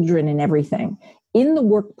children in everything, in the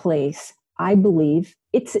workplace, I believe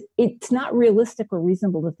it's not realistic or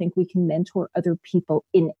reasonable to think we can mentor other people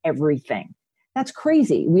in everything. That's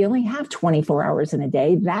crazy. We only have 24 hours in a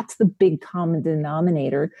day. That's the big common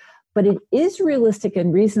denominator. But it is realistic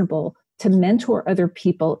and reasonable to mentor other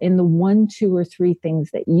people in the 1, 2, or 3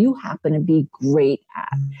 things that you happen to be great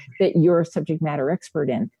at, that you're a subject matter expert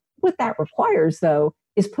in. What that requires, though,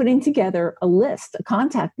 is putting together a list, a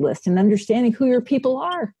contact list, and understanding who your people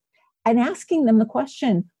are and asking them the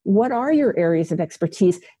question, what are your areas of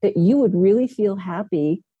expertise that you would really feel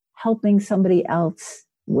happy helping somebody else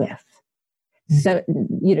with? So,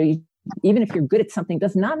 even if you're good at something,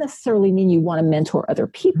 does not necessarily mean you want to mentor other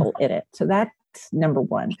people in it. So that's number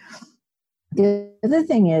one. The other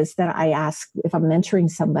thing is that I ask, if I'm mentoring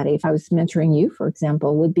somebody, if I was mentoring you, for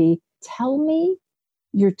example, would be, tell me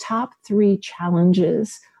your top 3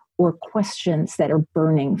 challenges or questions that are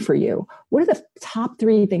burning for you. What are the top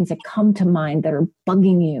 3 things that come to mind that are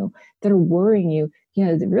bugging you, that are worrying you?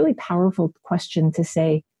 The really powerful question to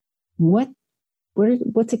say, what's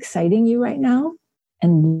exciting you right now?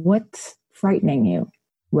 And what's frightening you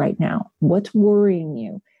right now? What's worrying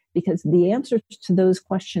you? Because the answers to those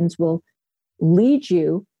questions will lead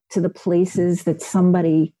you to the places that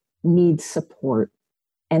somebody needs support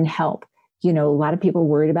and help. A lot of people are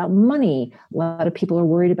worried about money. A lot of people are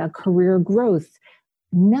worried about career growth.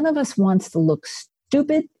 None of us wants to look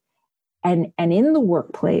stupid. And in the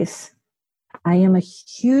workplace, I am a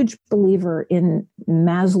huge believer in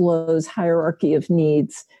Maslow's hierarchy of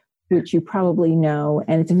needs, which you probably know.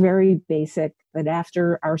 And it's very basic, that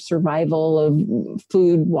after our survival of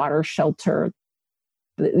food, water, shelter,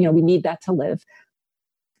 we need that to live.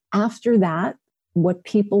 After that, what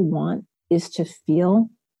people want is to feel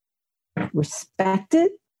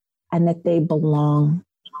respected and that they belong,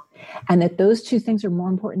 and that those 2 things are more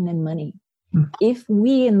important than money. If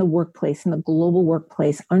we in the workplace, in the global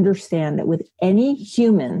workplace, understand that with any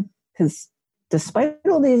human, because despite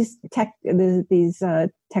all these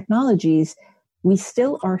technologies, we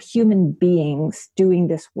still are human beings doing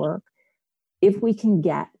this work. If we can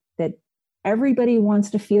get that everybody wants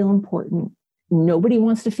to feel important, nobody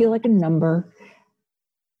wants to feel like a number.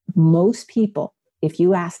 Most people, if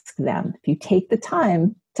you ask them, if you take the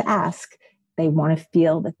time to ask, they want to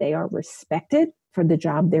feel that they are respected for the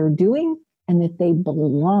job they're doing and that they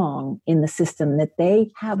belong in the system, that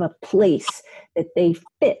they have a place, that they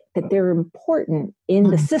fit, that they're important in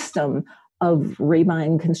the system of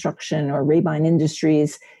Rabine Construction or Rabine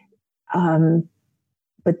Industries.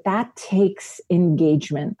 But that takes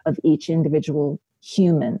engagement of each individual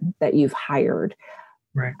human that you've hired.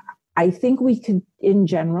 Right. I think we could, in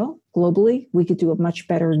general, globally, we could do a much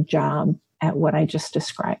better job at what I just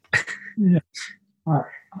described. Yeah.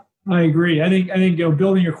 I agree. I think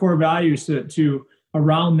building your core values to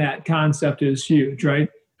around that concept is huge, right?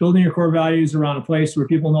 Building your core values around a place where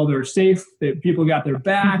people know they're safe, that people got their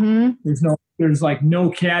back. Mm-hmm. There's like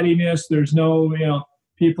no cattiness. There's no,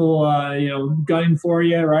 people, gunning for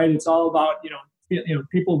you, right? It's all about,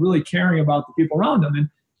 people really caring about the people around them.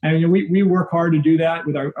 And we work hard to do that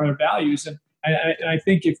with our values. And I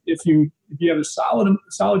think if you have a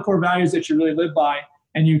solid core values that you really live by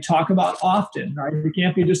and you talk about often, right? You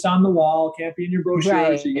can't be just on the wall, can't be in your brochures.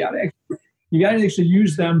 Right. You got to actually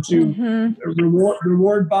use them to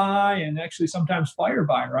reward by and actually sometimes fire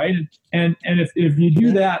by, right? And if you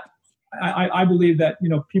do that, I believe that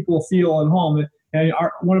people feel at home. And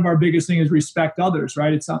one of our biggest things is respect others,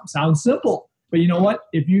 right? It sounds simple. But you know what?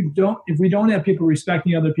 If we don't have people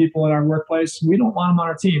respecting other people in our workplace, we don't want them on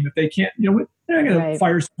our team. If they can't, they're not going to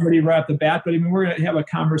fire somebody right off the bat. But we're going to have a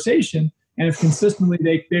conversation. And if consistently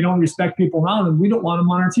they don't respect people around them, we don't want them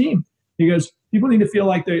on our team, because people need to feel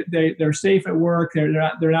like they're safe at work. They're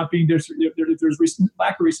not being if there's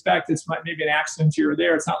lack of respect, it's maybe an accident here or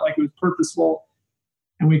there. It's not like it was purposeful,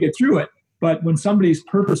 and we get through it. But when somebody's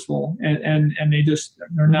purposeful and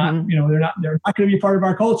they're not going to be part of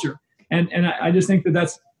our culture. And I just think that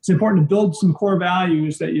it's important to build some core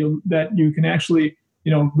values that you can actually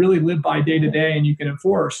really live by day to day, and you can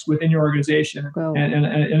enforce within your organization.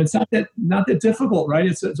 And it's not that difficult, right?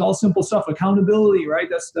 It's all simple stuff. Accountability, right?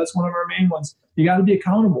 That's one of our main ones. You got to be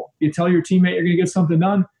accountable. You tell your teammate you're going to get something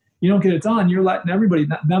done. You don't get it done, you're letting everybody,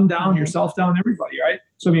 them down, yourself down, everybody, right?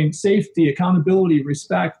 So safety, accountability,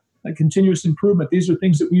 respect, continuous improvement. These are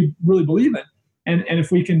things that we really believe in. And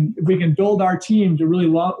if we can build our team to really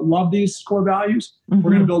love these core values,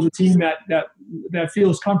 we're going to build a team that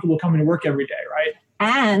feels comfortable coming to work every day, right?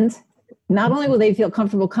 And not only will they feel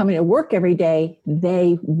comfortable coming to work every day,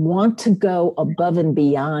 they want to go above and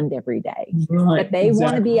beyond every day. Right, but they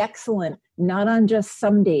want to be excellent, not on just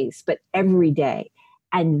some days, but every day.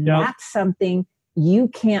 And that's something you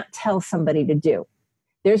can't tell somebody to do.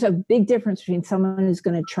 There's a big difference between someone who's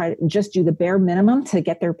going to try to just do the bare minimum to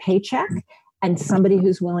get their paycheck and somebody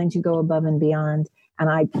who's willing to go above and beyond. And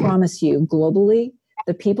I promise you, globally,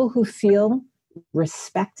 the people who feel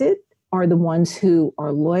respected are the ones who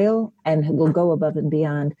are loyal and will go above and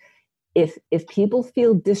beyond. If people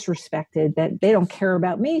feel disrespected, that they don't care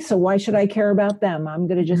about me, so why should I care about them? I'm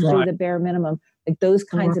going to just do the bare minimum. Like those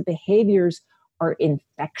kinds of behaviors are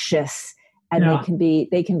infectious, and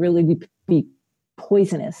they can really be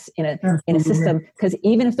poisonous in a system. Because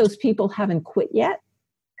even if those people haven't quit yet,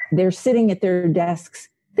 they're sitting at their desks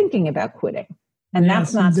thinking about quitting. And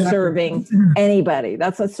that's not serving anybody.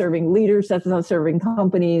 That's not serving leaders. That's not serving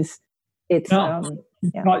companies. It's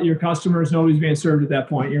your customers, nobody's being served at that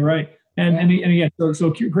point. You're right. And again,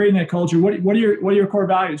 so creating that culture. What are your core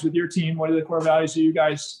values with your team? What are the core values that you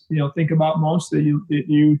guys think about most that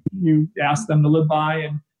you ask them to live by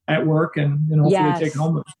and at work and hopefully take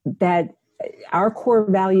home? That our core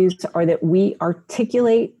values are that we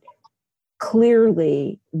articulate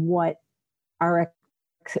clearly what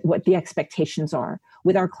the expectations are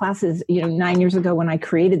with our classes. 9 years ago when I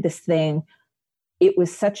created this thing, it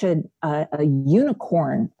was such a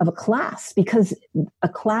unicorn of a class because a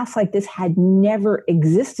class like this had never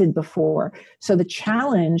existed before. So the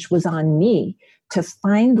challenge was on me to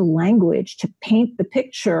find the language to paint the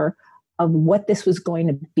picture of what this was going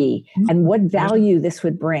to be and what value this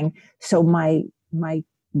would bring. So my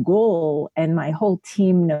goal, and my whole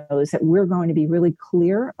team knows that we're going to be really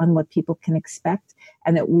clear on what people can expect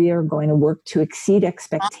and that we are going to work to exceed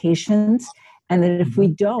expectations. And that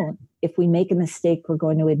if we make a mistake, we're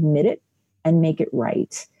going to admit it and make it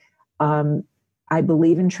right. I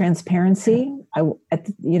believe in transparency. At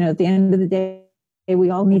the end of the day, we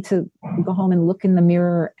all need to go home and look in the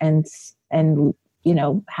mirror and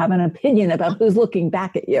have an opinion about who's looking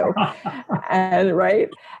back at you.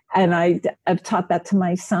 And I've taught that to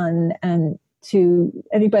my son and to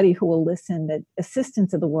anybody who will listen, that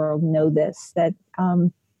assistants of the world know this, that,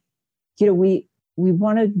 we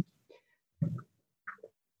want to,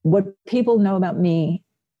 what people know about me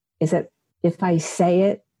is that if I say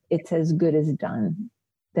it, it's as good as done,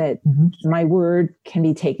 that my word can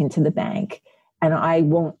be taken to the bank, and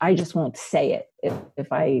I just won't say it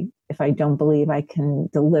if I don't believe I can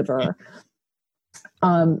deliver.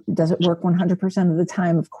 Does it work 100% of the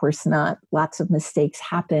time? Of course not. Lots of mistakes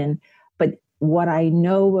happen. But what I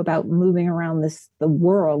know about moving around the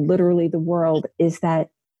world, literally the world, is that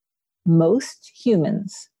most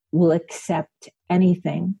humans will accept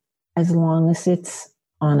anything as long as it's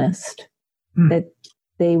honest. That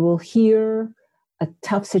they will hear a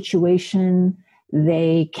tough situation,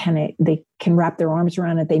 they can wrap their arms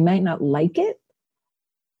around it. They might not like it,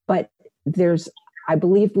 but I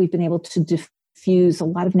believe we've been able to diffuse a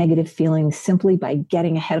lot of negative feelings simply by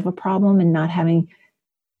getting ahead of a problem and not having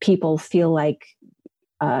people feel like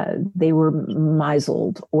they were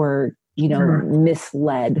misled or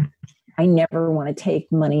misled. I never want to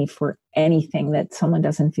take money for anything that someone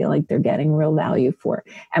doesn't feel like they're getting real value for.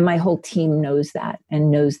 And my whole team knows that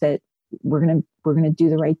and knows that we're going to do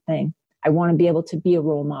the right thing. I want to be able to be a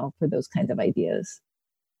role model for those kinds of ideas.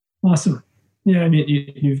 Awesome. Yeah. I mean,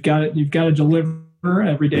 you've got to deliver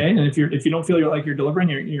every day. And if you don't feel like you're delivering,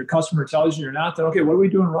 your customer tells you you're not, then okay, what are we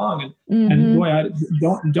doing wrong? And boy, I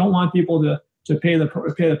don't want people to pay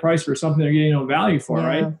the price for something they're getting no value for. Yeah.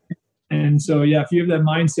 Right. And so, if you have that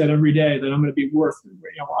mindset every day that I'm going to be worth,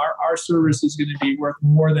 our service is going to be worth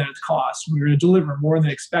more than its cost. We're going to deliver more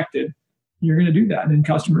than expected. You're going to do that, and then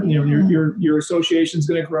customer, your association is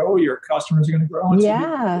going to grow. Your customers are going to grow.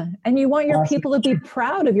 And you want your people to be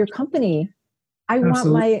proud of your company. I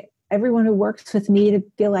want everyone who works with me to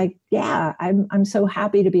feel like, I'm so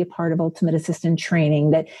happy to be a part of Ultimate Assistant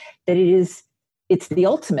training. That it's the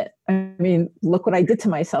ultimate. I mean, look what I did to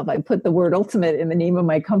myself. I put the word ultimate in the name of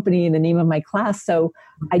my company, in the name of my class. So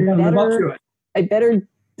I better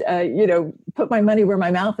put my money where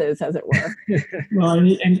my mouth is, as it were. Well,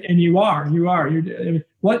 and you are.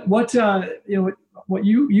 What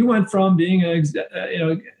you went from being an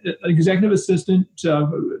executive assistant.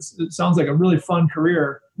 It sounds like a really fun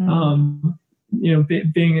career. Being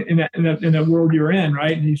in that world you're in,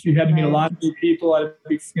 right? And you had to meet a lot of new people. It'd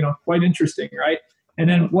be, quite interesting, right? And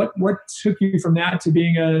then what took you from that to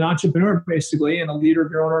being an entrepreneur, basically, and a leader of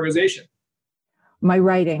your own organization? My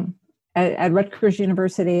writing. At Rutgers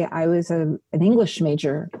University, I was an English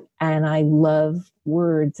major, and I love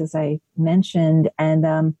words, as I mentioned.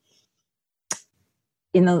 And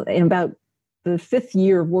in about the 5th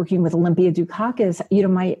year of working with Olympia Dukakis,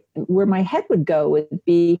 where my head would go would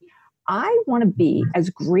be, I want to be as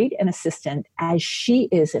great an assistant as she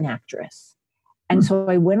is an actress. And so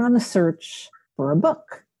I went on the search for a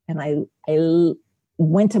book, and I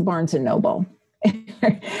went to Barnes and Noble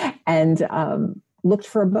and looked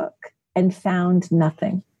for a book and found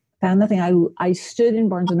nothing. I stood in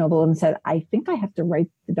Barnes and Noble and said, I think I have to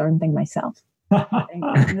write the darn thing myself.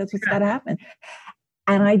 And that's what's got to happen.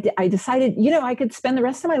 And I decided, I could spend the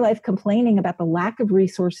rest of my life complaining about the lack of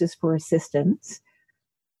resources for assistants,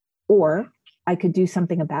 or I could do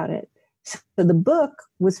something about it. So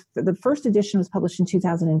the first edition was published in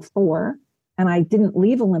 2004, and I didn't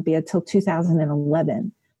leave Olympia till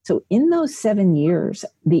 2011. So in those 7 years,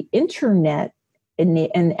 the internet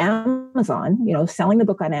and Amazon, selling the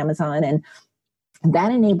book on Amazon, and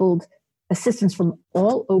that enabled assistants from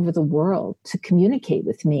all over the world to communicate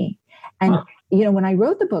with me. And, when I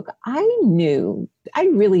wrote the book, I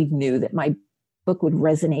really knew that my book would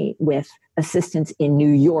resonate with assistants in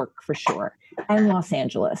New York for sure, and Los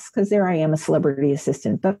Angeles, because there I am, a celebrity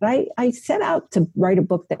assistant. But I set out to write a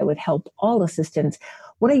book that would help all assistants.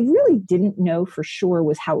 What I really didn't know for sure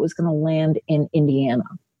was how it was going to land in Indiana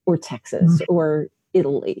or Texas or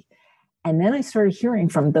Italy. And then I started hearing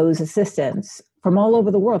from those assistants from all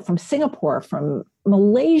over the world, from Singapore, from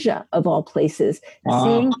Malaysia, of all places,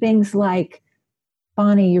 saying things like,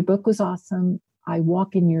 Bonnie, your book was awesome. I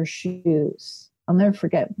walk in your shoes. I'll never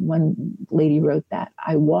forget one lady wrote that.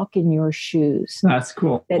 I walk in your shoes. That's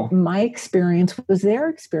cool. That my experience was their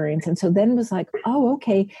experience. And so then was like, oh,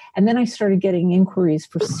 okay. And then I started getting inquiries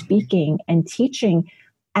for speaking and teaching.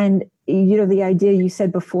 And, the idea you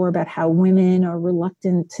said before about how women are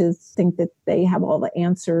reluctant to think that they have all the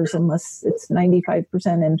answers unless it's 95%.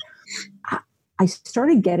 And I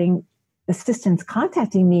started getting assistants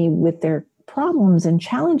contacting me with their problems and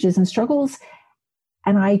challenges and struggles.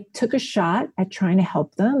 And I took a shot at trying to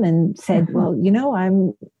help them and said, well,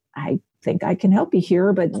 I think I can help you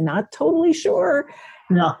here, but not totally sure.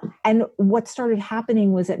 Yeah. And what started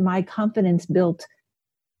happening was that my confidence built,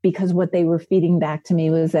 because what they were feeding back to me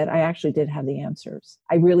was that I actually did have the answers.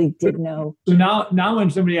 I really did know. So now when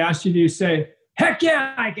somebody asks you, do you say, heck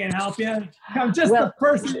yeah, I can help you. I'm just the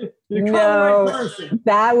person. You're the right person.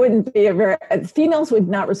 That wouldn't be females would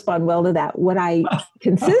not respond well to that. What I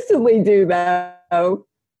consistently do though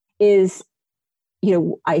is,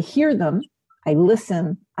 I hear them, I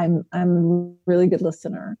listen. I'm a really good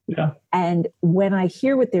listener. Yeah. And when I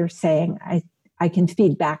hear what they're saying, I can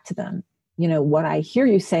feed back to them. What I hear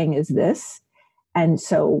you saying is this. And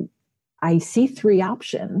so I see 3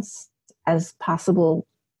 options as possible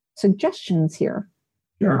suggestions here.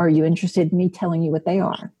 Sure. Are you interested in me telling you what they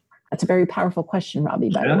are? That's a very powerful question, Robbie,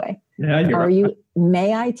 by the way. Yeah,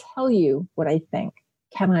 may I tell you what I think?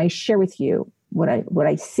 Can I share with you what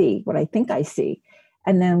I see, what I think I see?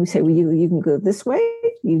 And then we say, well, you can go this way,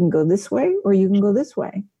 you can go this way, or you can go this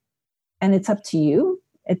way. And it's up to you.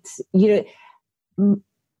 It's,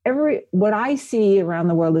 what I see around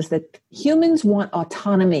the world is that humans want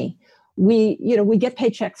autonomy. We get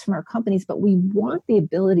paychecks from our companies, but we want the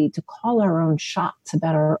ability to call our own shots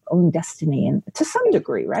about our own destiny, and to some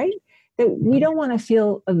degree, right? That we don't want to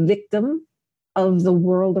feel a victim of the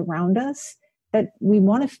world around us, that we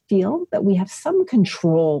want to feel that we have some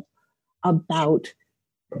control about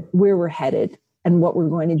where we're headed and what we're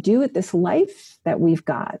going to do with this life that we've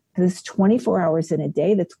got, this 24 hours in a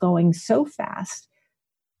day that's going so fast.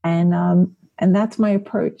 And that's my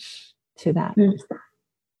approach to that.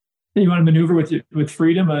 You want to maneuver with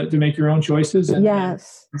freedom to make your own choices and,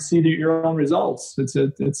 yes, and see your own results. It's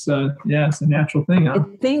a natural thing. Huh?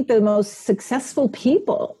 I think the most successful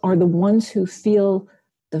people are the ones who feel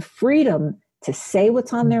the freedom to say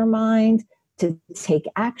what's on their mind, to take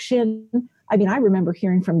action. I mean, I remember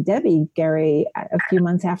hearing from Debbie Gary a few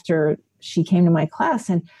months after she came to my class,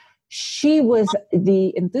 and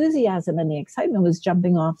the enthusiasm and the excitement was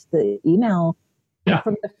jumping off the email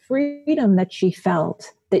from the freedom that she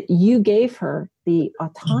felt, that you gave her the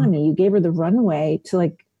autonomy, you gave her the runway to,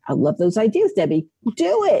 like, I love those ideas, Debbie,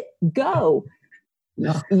 do it, go.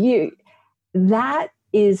 Yeah. That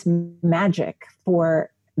is magic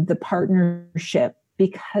for the partnership,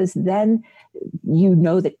 because then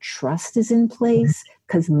that trust is in place,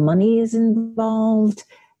 because money is involved.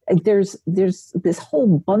 There's this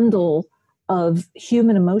whole bundle of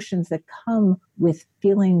human emotions that come with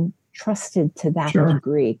feeling trusted to that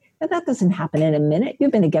degree. Now, that doesn't happen in a minute.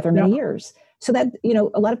 You've been together many years. So that,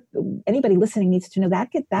 a lot of anybody listening needs to know that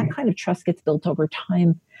kind of trust gets built over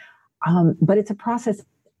time. But it's a process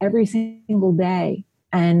every single day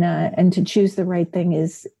And to choose the right thing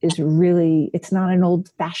is really, it's not an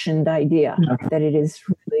old-fashioned idea, that it is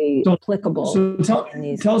really applicable. So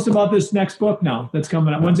tell us about this next book now that's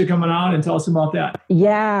coming out. When's it coming out? And tell us about that.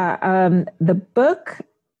 Yeah. The book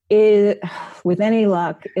is, with any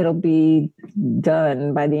luck, it'll be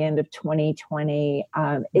done by the end of 2020.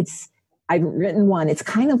 I've written one.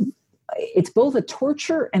 It's both a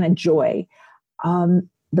torture and a joy.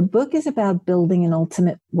 The book is about building an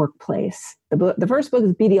ultimate workplace. The first book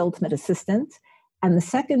is Be the Ultimate Assistant. And the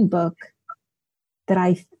second book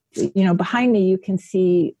that behind me, you can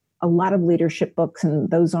see a lot of leadership books, and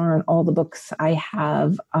those aren't all the books I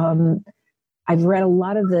have. I've read a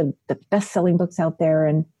lot of the best-selling books out there,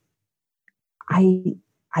 and I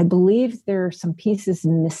believe there are some pieces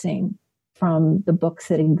missing from the books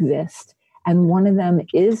that exist. And one of them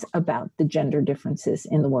is about the gender differences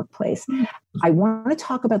in the workplace. I want to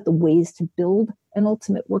talk about the ways to build an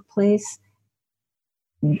ultimate workplace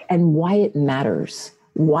and why it matters.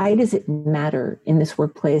 Why does it matter in this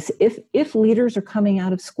workplace? If leaders are coming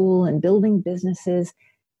out of school and building businesses,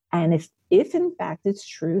 and if in fact it's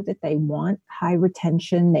true that they want high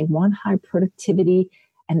retention, they want high productivity,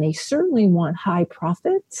 and they certainly want high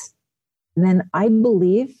profits, then I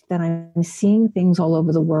believe that I'm seeing things all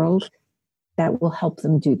over the world that will help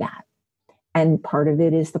them do that. And part of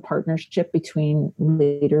it is the partnership between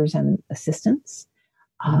leaders and assistants.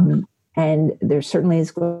 And there certainly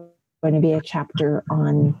is going to be a chapter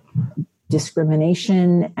on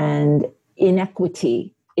discrimination and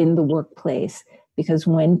inequity in the workplace. Because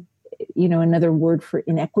when, another word for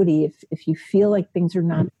inequity, if you feel like things are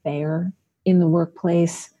not fair in the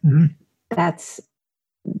workplace, that's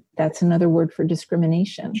another word for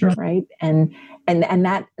discrimination, right? And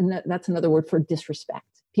that's another word for disrespect.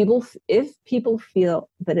 If people feel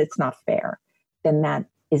that it's not fair, then that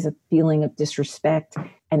is a feeling of disrespect,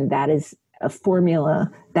 and that is a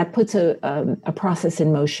formula that puts a process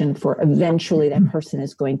in motion for eventually that person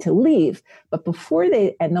is going to leave. But they'll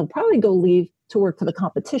probably go leave to work for the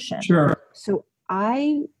competition. Sure. So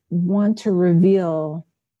I want to reveal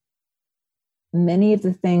many of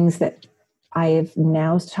the things that I have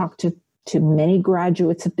now talked to many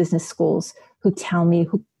graduates of business schools who tell me,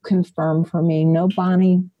 who confirm for me, no,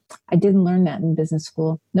 Bonnie, I didn't learn that in business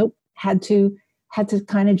school. Nope. Had to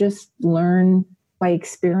kind of just learn by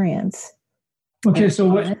experience. Okay.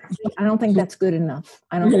 So I don't think that's good enough.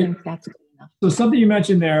 I don't think that's good enough. So something you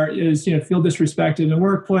mentioned there is, feel disrespected in the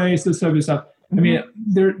workplace, this type of stuff. I mean,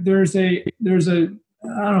 there's a, I don't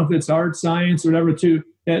know if it's art, science, or whatever, to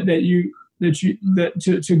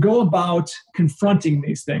go about confronting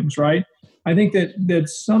these things, right? I think that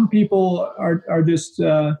some people are just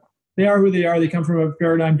they are who they are. They come from a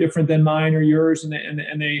paradigm different than mine or yours, and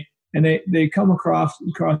they come across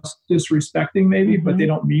disrespecting maybe, but they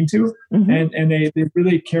don't mean to, and they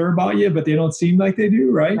really care about you, but they don't seem like they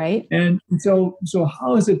do, right? Right. And so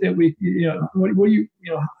how is it that we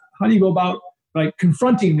how do you go about like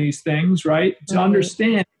confronting these things, right? To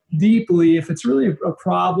understand deeply if it's really a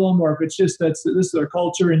problem, or if it's just this is their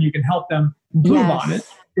culture and you can help them improve on it,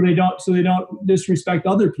 so they don't disrespect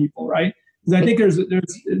other people, right? Because I think there's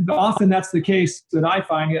often that's the case that I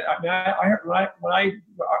find. I mean, when I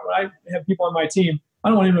have people on my team, I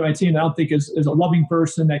don't want anyone on my team that I don't think is a loving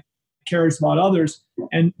person that cares about others,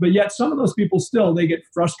 but yet some of those people still, they get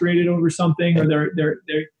frustrated over something, or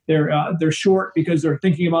they're short because they're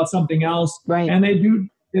thinking about something else, right?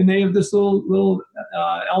 And they have this little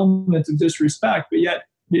element of disrespect. But yet,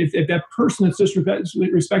 if that person that's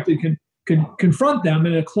disrespected can confront them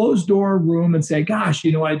in a closed door room and say, "Gosh,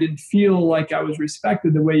 I didn't feel like I was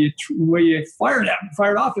respected the way you fired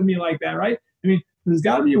off at me like that," right? I mean, there's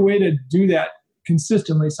got to be a way to do that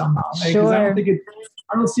consistently somehow. Right? Sure.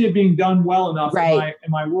 I don't see it being done well enough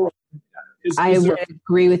in my world. I would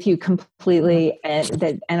agree with you completely,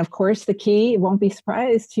 and of course the key, it won't be a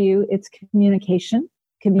surprise to you, it's communication.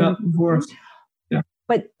 Of course. Yeah.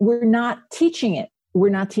 But we're not teaching it. We're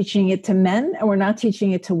not teaching it to men, and we're not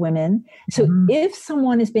teaching it to women. So if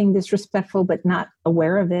someone is being disrespectful but not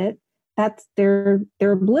aware of it, that's they're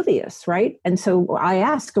oblivious, right? And so I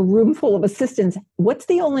ask a room full of assistants, what's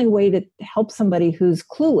the only way to help somebody who's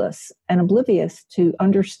clueless and oblivious to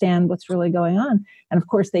understand what's really going on? And of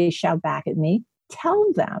course they shout back at me,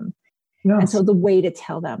 tell them. Yes. And so the way to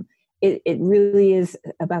tell them, it really is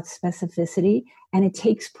about specificity, and it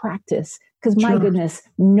takes practice, because my goodness,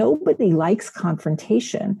 nobody likes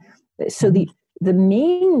confrontation. So the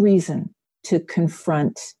main reason to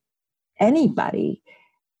confront anybody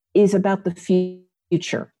is about the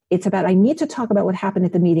future. It's about, I need to talk about what happened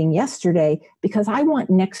at the meeting yesterday because I want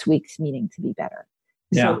next week's meeting to be better.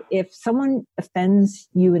 Yeah. So if someone offends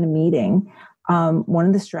you in a meeting, one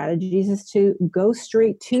of the strategies is to go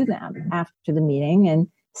straight to them after the meeting and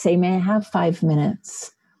say, may I have 5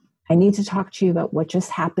 minutes? I need to talk to you about what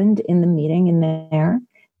just happened in the meeting in there.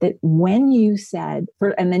 That when you said,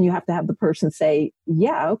 and then you have to have the person say,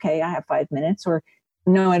 yeah, okay, I have 5 minutes, or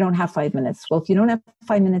no, I don't have 5 minutes. Well, if you don't have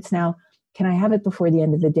 5 minutes now, can I have it before the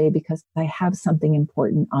end of the day because I have something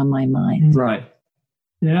important on my mind? Right.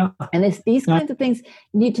 Yeah. And these kinds of things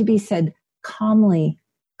need to be said calmly,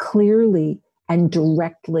 clearly, and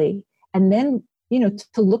directly. And then,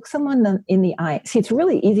 to look someone in the eye. See, it's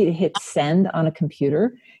really easy to hit send on a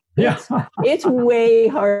computer. It's way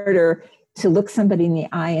harder to look somebody in the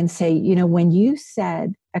eye and say, when you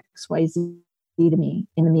said XYZ to me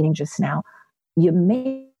in the meeting just now, you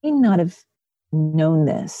may not have known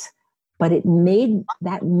this, but it made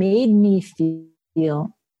me feel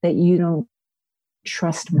that you don't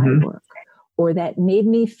trust my work, or that made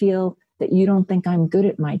me feel that you don't think I'm good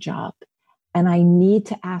at my job. And I need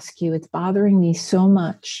to ask you, it's bothering me so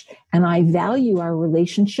much. And I value our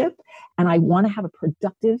relationship, and I want to have a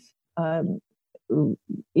productive,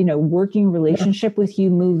 working relationship with you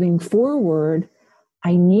moving forward.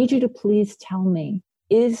 I need you to please tell me,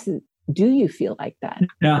 do you feel like that?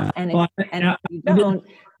 Yeah. And if you don't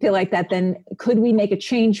feel like that, then could we make a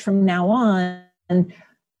change from now on?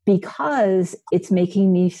 Because it's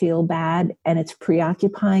making me feel bad and it's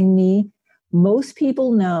preoccupying me. Most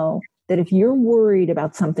people know that if you're worried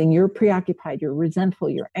about something, you're preoccupied, you're resentful,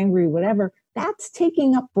 you're angry, whatever, that's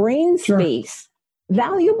taking up brain space,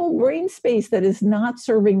 valuable brain space that is not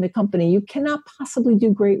serving the company. You cannot possibly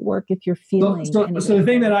do great work if you're feeling. So the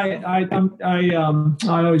thing that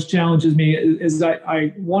I always challenges me is I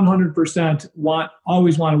 100%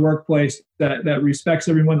 always want a workplace that respects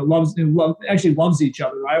everyone, that loves each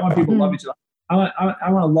other. I want people to love each other. I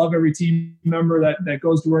want to love every team member that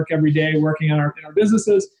goes to work every day working in our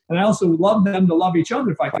businesses. And I also love them to love each other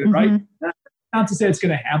if I could, right? Not to say it's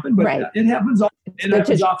going to happen, but it happens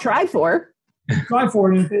often. Try for it.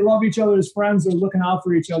 And if they love each other as friends, they're looking out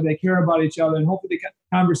for each other, they care about each other, and hopefully the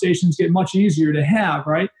conversations get much easier to have,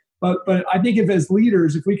 right? But I think as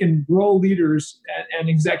leaders, if we can grow leaders and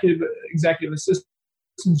executive assistants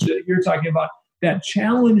that you're talking about, that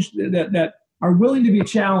challenge, that are willing to be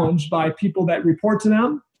challenged by people that report to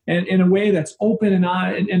them, and in a way that's open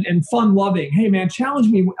and fun-loving. Hey, man, challenge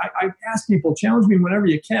me. I ask people, challenge me whenever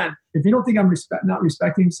you can. If you don't think I'm not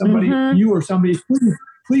respecting somebody, you or somebody,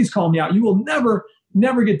 please call me out. You will never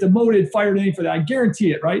get demoted, fired, anything for that. I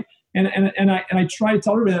guarantee it, right? And I try to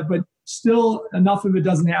tell everybody that, but still enough of it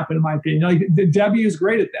doesn't happen, in my opinion. Like, Debbie is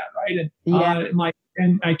great at that, right? And my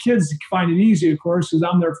kids find it easy, of course, because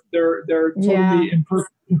I'm their totally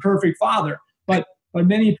imperfect father. But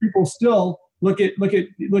many people still look at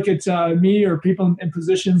me or people in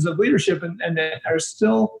positions of leadership and are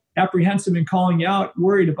still apprehensive and calling out,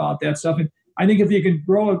 worried about that stuff. And I think if you can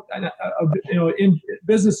grow in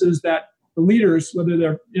businesses, that the leaders, whether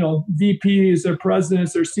they're VPs, their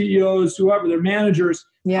presidents, their CEOs, whoever, their managers,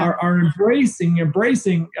 are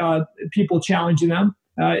embracing people challenging them.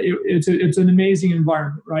 It's an amazing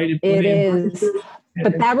environment, right? It is,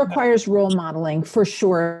 but that requires role modeling for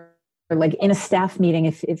sure. Like in a staff meeting,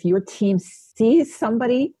 if your team sees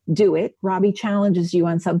somebody do it, Robbie challenges you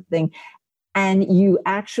on something, and you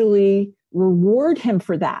actually reward him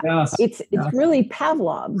for that. It's really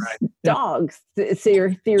Pavlov's dogs. It's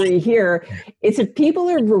your theory here. It's if people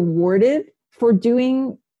are rewarded for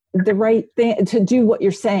doing the right thing, to do what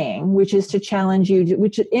you're saying, which is to challenge you,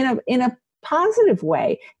 which in a positive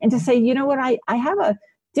way, and to say, you know what, I have a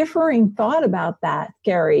differing thought about that,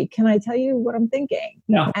 Gary. Can I tell you what I'm thinking?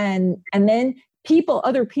 Yeah. And then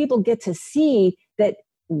other people get to see that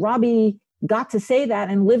Robbie got to say that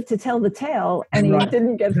and lived to tell the tale, and he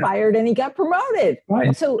didn't get fired and he got promoted.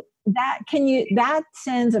 Right. So that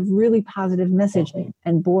sends a really positive message.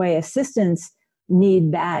 And boy, assistants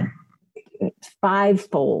need that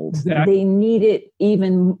fivefold. Exactly. They need it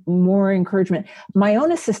even more encouragement. My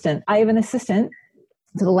own assistant, I have an assistant.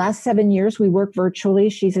 For the last 7 years, we work virtually.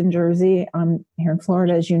 She's in Jersey. I'm here in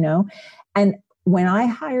Florida, as you know. And when I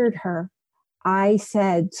hired her, I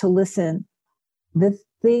said to listen, the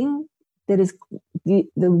thing that is the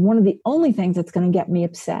one of the only things that's going to get me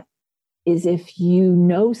upset is if you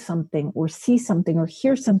know something or see something or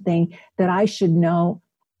hear something that I should know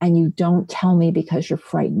and you don't tell me because you're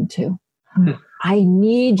frightened to. I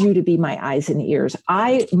need you to be my eyes and ears.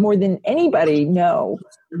 I, more than anybody, know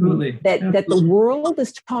that the world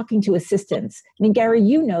is talking to assistants. I mean, Gary,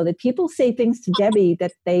 you know that people say things to Debbie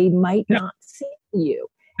that they might not say to you.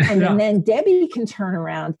 And then Debbie can turn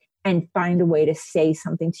around and find a way to say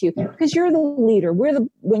something to you because you're the leader.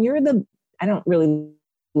 I don't really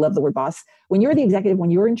love the word boss. When you're the executive,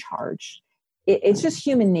 when you're in charge, it's just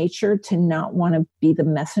human nature to not want to be the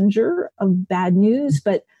messenger of bad news.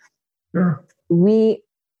 But sure, we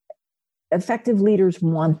effective leaders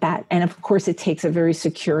want that. And of course, it takes a very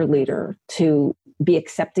secure leader to be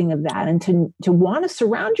accepting of that and to want to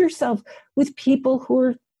surround yourself with people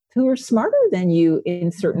who are smarter than you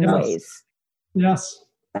in certain ways. Yes.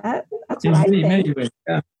 That's what I think. Many ways.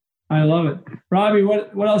 Yeah. I love it. Robbie,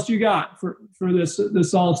 what else you got for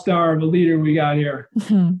this all-star of a leader we got here?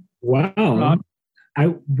 Wow.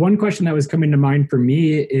 One question that was coming to mind for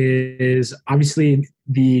me is obviously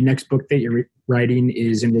the next book that you're writing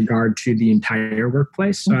is in regard to the entire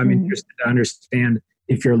workplace. So I'm interested to understand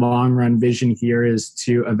if your long-run vision here is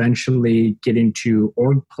to eventually get into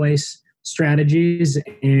org-place strategies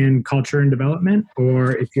and culture and development,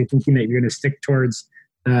 or if you're thinking that you're going to stick towards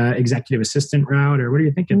executive assistant route, or what are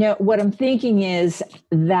you thinking? No, what I'm thinking is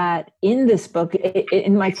that in this book,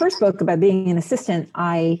 in my first book about being an assistant,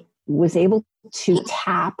 I was able to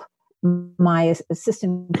tap my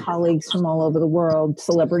assistant colleagues from all over the world,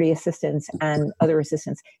 celebrity assistants and other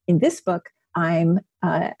assistants. In this book, and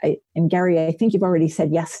Gary, I think you've already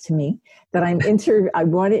said yes to me, that I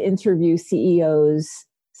want to interview CEOs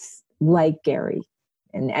like Gary.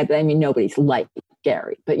 And I mean, nobody's like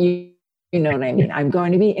Gary, but you know what I mean? I'm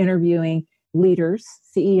going to be interviewing leaders,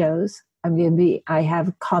 CEOs. I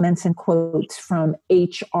have comments and quotes from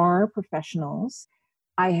HR professionals.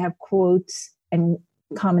 I have quotes and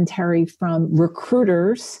commentary from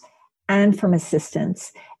recruiters and from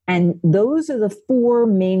assistants. And those are the four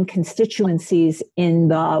main constituencies in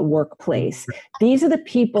the workplace. These are the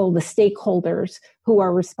people, the stakeholders who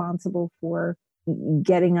are responsible for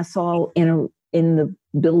getting us all in the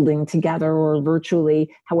building together or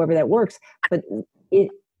virtually, however that works. But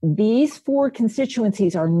these four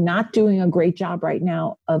constituencies are not doing a great job right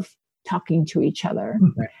now of talking to each other.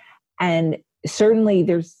 Right. And certainly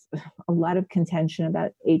there's a lot of contention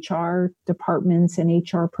about HR departments and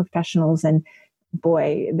HR professionals. And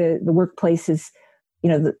boy, the workplace is,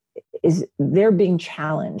 they're being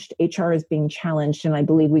challenged. HR is being challenged. And I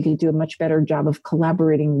believe we could do a much better job of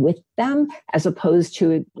collaborating with them, as opposed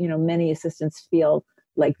to, many assistants feel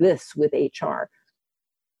like this with HR.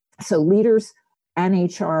 So leaders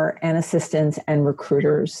and HR and assistants and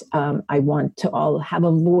recruiters, I want to all have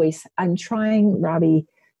a voice. I'm trying, Robbie,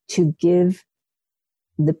 to give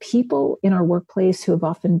the people in our workplace who have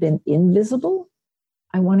often been invisible,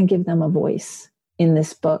 I want to give them a voice in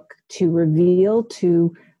this book to reveal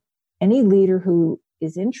to any leader who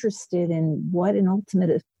is interested in what an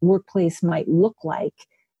ultimate workplace might look like,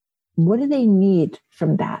 what do they need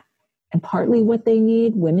from that? And partly what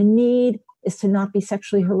women need, is to not be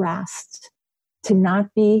sexually harassed, to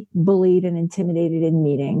not be bullied and intimidated in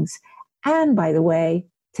meetings, and by the way,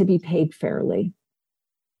 to be paid fairly.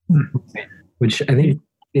 Which I think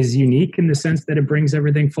is unique in the sense that it brings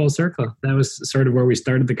everything full circle. That was sort of where we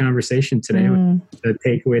started the conversation today, with the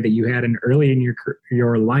takeaway that you had early in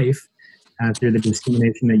your life through the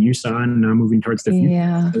discrimination that you saw, and now moving towards the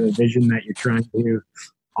future, the vision that you're trying to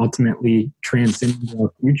ultimately transcend the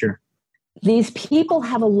future. These people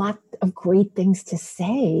have a lot of great things to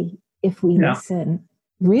say if we listen.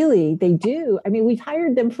 Really, they do. I mean, we've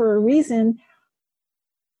hired them for a reason.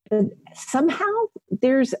 But somehow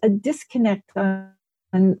there's a disconnect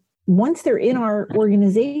and once they're in our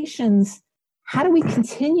organizations, how do we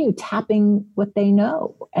continue tapping what they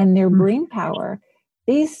know and their brain power?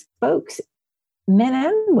 These folks, men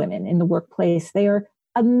and women in the workplace, they are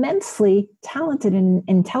immensely talented and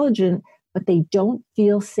intelligent, but they don't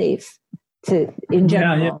feel safe in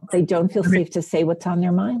general. They don't feel safe to say what's on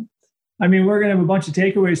their mind. I mean, we're going to have a bunch of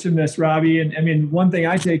takeaways from this, Robbie. And I mean, one thing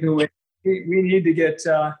I take away, we need to get...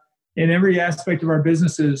 in every aspect of our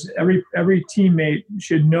businesses, every teammate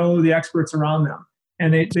should know the experts around them,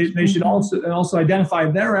 and they should also identify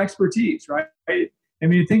their expertise, right? I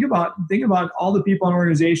mean, think about all the people in an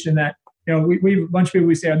organization that, we have a bunch of people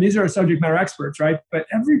we say, these are our subject matter experts, right? But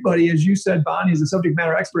everybody, as you said, Bonnie, is a subject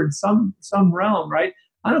matter expert in some realm, right?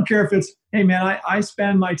 I don't care if it's, hey man, I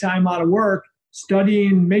spend my time out of work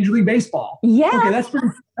studying Major League Baseball. Yeah. Okay, that's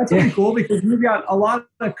pretty cool, because we've got a lot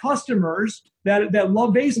of customers that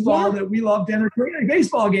love baseball, that we love to entertain a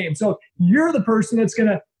baseball game. So you're the person that's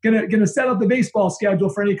gonna set up the baseball schedule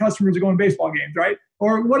for any customers that go to baseball games, right?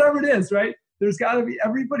 Or whatever it is, right? There's got to be,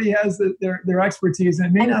 everybody has their expertise,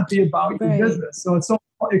 and it may not be about your business. So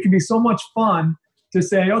it can be so much fun to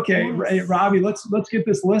say, okay, hey, Robbie, let's get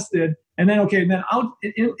this listed. And then, then out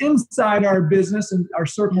inside our business and our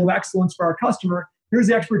circle of excellence for our customer, here's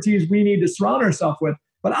the expertise we need to surround ourselves with.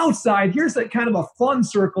 But outside, here's that kind of a fun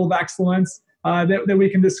circle of excellence that we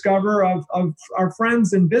can discover of our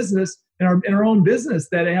friends in business, in our own business,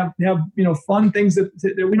 that have fun things that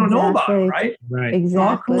we don't know about, right? Right.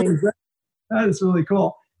 Exactly. That is really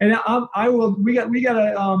cool. And we got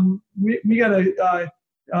to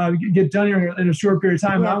get done here in a short period of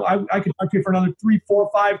time. Yeah. I could talk to you for another 3, 4,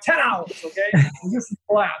 5, 10 hours. Okay, this is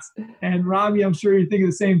class. And Robbie, I'm sure you're thinking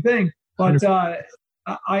the same thing. But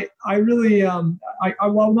I really,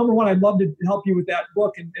 well, number one, I'd love to help you with that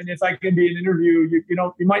book. And if I can be an interview,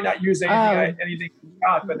 you might not use anything you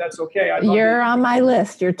got, but that's okay. You're on my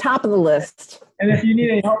list. You're top of the list. And if you need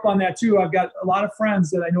any help on that too, I've got a lot of friends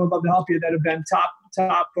that I know would love to help you that have been top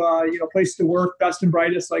place to work, best and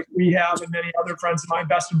brightest, like we have, and many other friends of mine,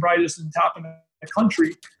 best and brightest and top in the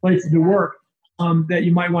country, places to work, that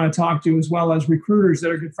you might want to talk to, as well as recruiters that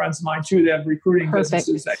are good friends of mine too, that have recruiting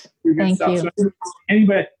businesses that do good stuff. You. So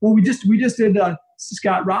anybody, well, we just did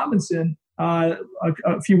Scott Robinson a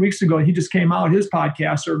few weeks ago. He just came out, his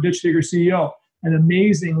podcast, or Ditch Digger CEO, an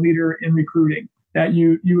amazing leader in recruiting. That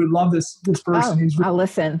you would love this person. I'll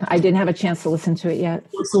listen. I didn't have a chance to listen to it yet.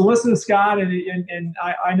 So listen to Scott, and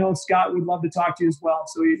I know Scott would love to talk to you as well.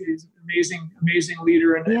 So he's an amazing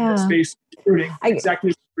leader in the space of recruiting,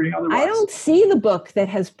 executive recruiting. Otherwise, I don't see the book that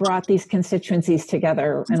has brought these constituencies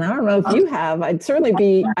together, and I don't know if you have.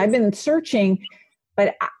 I've been searching,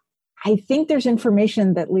 but I think there's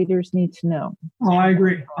information that leaders need to know. Oh, I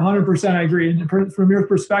agree. 100%. I agree. And from your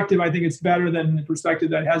perspective, I think it's better than the perspective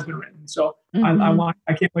that has been written. So I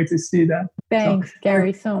can't wait to see that. Thanks,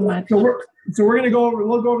 Gary, so much. So we're going to go over,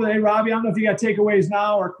 we'll go over the, hey, Robbie, I don't know if you got takeaways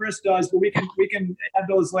now or Chris does, but we can add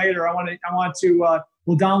those later.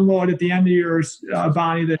 We'll download at the end of yours,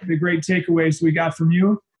 Bonnie, the great takeaways we got from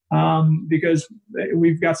you. Because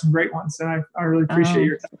we've got some great ones, and I really appreciate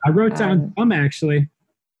your time. I wrote down some actually.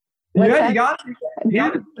 Yeah, you got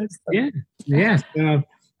it. Yeah. So,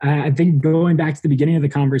 I think going back to the beginning of the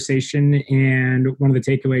conversation, and one of the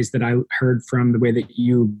takeaways that I heard from the way that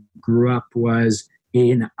you grew up was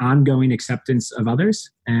an ongoing acceptance of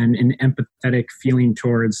others and an empathetic feeling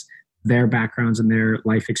towards their backgrounds and their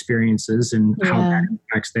life experiences and how that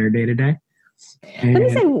impacts their day to day.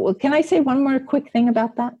 Can I say one more quick thing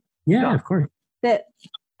about that? Yeah, of course. That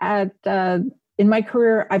in my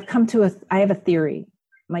career, I have a theory.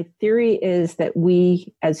 My theory is that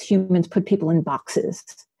we as humans put people in boxes,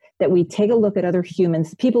 that we take a look at other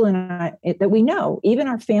humans, people that we know, even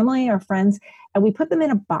our family, our friends, and we put them in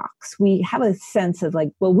a box. We have a sense of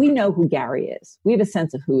we know who Gary is. We have a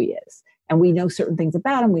sense of who he is. And we know certain things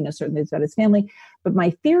about him. We know certain things about his family. But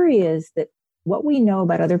my theory is that what we know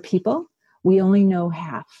about other people, we only know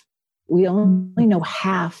half. We only know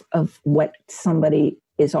half of what somebody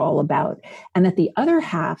is all about. And that the other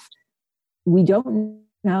half, we don't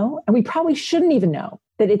know, and we probably shouldn't even know,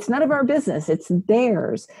 that it's none of our business, it's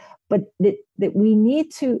theirs. But that we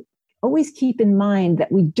need to always keep in mind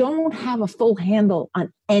that we don't have a full handle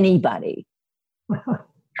on anybody.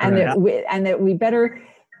 And that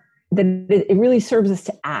it really serves us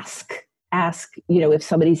to ask, if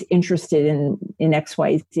somebody's interested in X,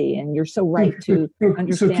 Y, Z. And you're so right to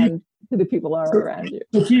understand who the people are around you.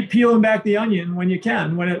 So keep peeling back the onion when you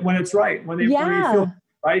can, when it's right, when you feel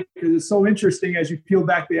right, because it's so interesting as you peel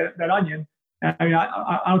back that onion. I mean,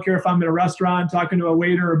 I don't care if I'm in a restaurant talking to a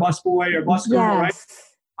waiter or busboy or busgirl, right?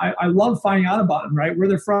 I love finding out about them, right? Where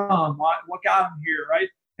they're from, what got them here, right?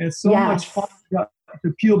 And it's so much fun to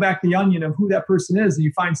peel back the onion of who that person is, and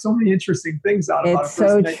you find so many interesting things out about it's a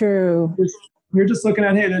person. It's so true. You're just looking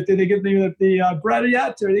at, hey, did they get the bread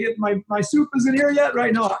yet? Or did they get my soup isn't here yet?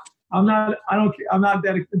 Right? No, I'm not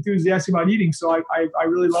that enthusiastic about eating, so I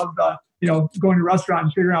really love going to a restaurant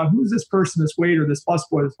and figuring out who's this person, this waiter, this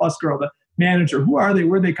busboy, this busgirl, the manager, who are they,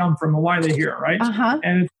 where they come from, and why are they here, right?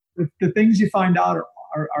 And the things you find out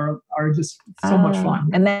are just so much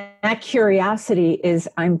fun. And that curiosity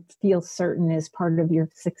I feel certain is part of your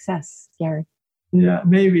success, Gary. Yeah,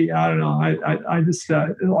 maybe. I don't know. I just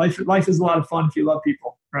life is a lot of fun if you love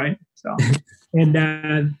people, right? So,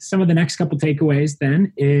 and some of the next couple takeaways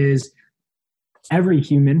then is every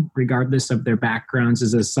human, regardless of their backgrounds,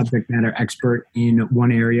 is a subject matter expert in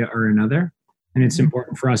one area or another. And it's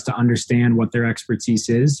important for us to understand what their expertise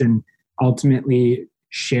is and ultimately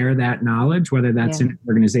share that knowledge, whether that's in an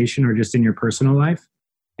organization or just in your personal life.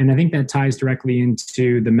 And I think that ties directly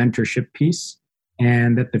into the mentorship piece,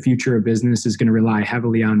 and that the future of business is going to rely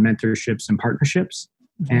heavily on mentorships and partnerships.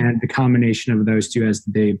 And the combination of those two has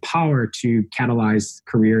the power to catalyze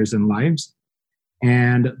careers and lives.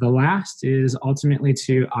 And the last is ultimately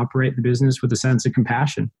to operate the business with a sense of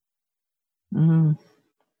compassion. Yeah,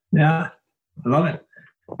 I love it.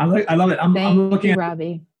 I love it. I'm looking at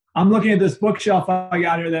Robbie. I'm looking at this bookshelf I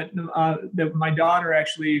got here that my daughter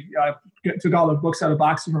actually took all the books out of the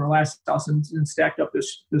box from her last house and stacked up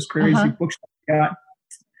this crazy bookshelf I got.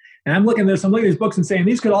 And I'm looking at these books and saying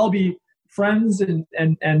these could all be friends and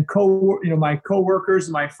my coworkers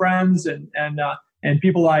and my friends and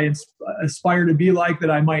people I aspire to be like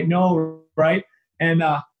that I might know, right? And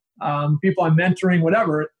people I'm mentoring,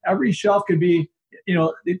 whatever. Every shelf could be,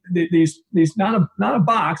 these not a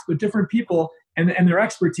box, but different people and their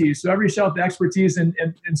expertise. So every shelf, the expertise in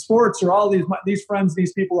sports are all these friends,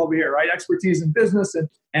 these people over here, right? Expertise in business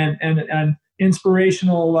and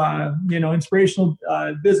inspirational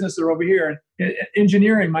business are over here. And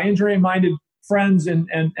engineering, my engineering-minded friends and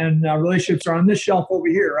relationships are on this shelf over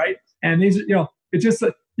here, right? And these, it's just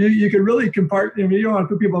you could really compartment. You don't want to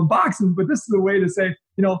put people in boxes, but this is a way to say,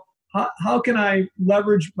 how can I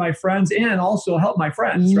leverage my friends and also help my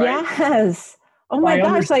friends, right? Yes. Oh my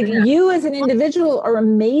gosh, like you as an individual are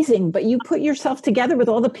amazing, but you put yourself together with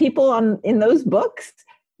all the people in those books.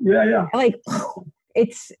 Yeah. Like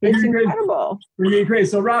it's incredible. We're getting great.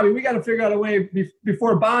 So Robbie, we got to figure out a way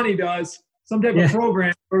before Bonnie does some type of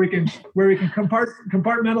program where we can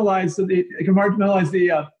compartmentalize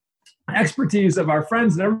the expertise of our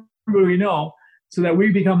friends and everybody we know, so that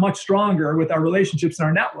we become much stronger with our relationships and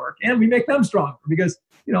our network, and we make them stronger. Because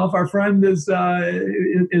if our friend is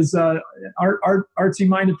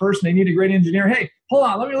artsy-minded person, they need a great engineer. Hey, hold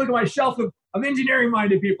on, let me look at my shelf of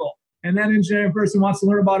engineering-minded people. And that engineering person wants to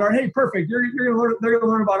learn about art. Hey, perfect. They're going to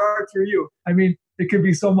learn about art through you. I mean, it could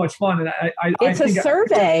be so much fun. And it's a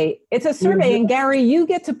survey. And Gary, you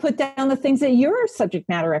get to put down the things that you're a subject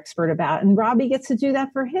matter expert about, and Robbie gets to do that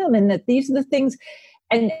for him. And that these are the things.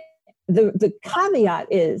 And the caveat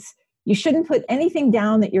is you shouldn't put anything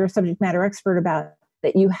down that you're a subject matter expert about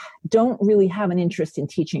that you don't really have an interest in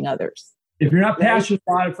teaching others. If you're not passionate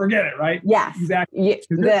about it, forget it, right? Yes. Exactly.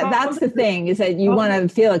 That's the thing, is that you want to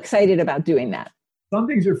feel excited about doing that. Some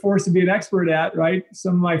things you're forced to be an expert at, right?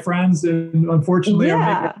 Some of my friends, and unfortunately,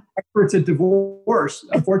 are experts at divorce,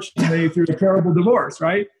 unfortunately, through a terrible divorce,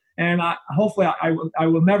 right? And hopefully I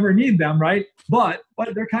will never need them, right? But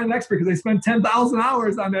they're kind of expert because they spend 10,000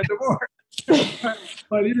 hours on that divorce.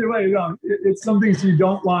 But either way, it's some things you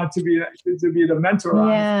don't want to be the mentor on.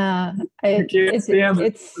 Yeah, you can't stand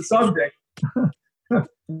the subject.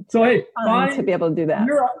 So hey, Bonnie, to be able to do that.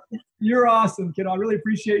 You're awesome, kiddo. I really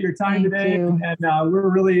appreciate your time today, and we're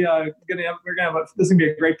really gonna have this is gonna be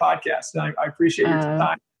a great podcast. And I appreciate your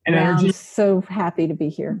time and energy. I'm so happy to be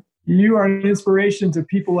here. You are an inspiration to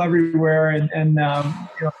people everywhere, and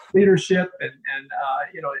leadership, and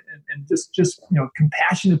just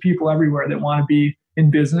compassionate people everywhere that want to be in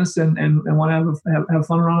business and want to have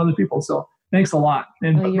fun around other people. So thanks a lot.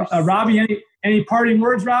 And Robbie, any parting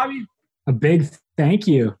words, Robbie? A big thank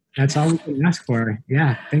you. That's all we can ask for.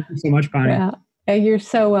 Yeah. Thank you so much, Bonnie. Yeah. You're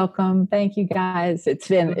so welcome. Thank you, guys. It's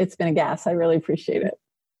been a gas. I really appreciate it.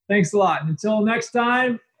 Thanks a lot. And until next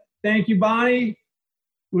time, thank you, Bonnie.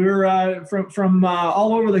 We're from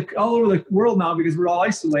all over the world now because we're all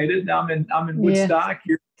isolated. I'm in Woodstock.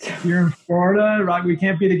 You're in Florida. Right? We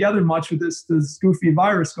can't be together much with this goofy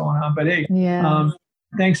virus going on. But hey,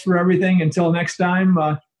 thanks for everything. Until next time.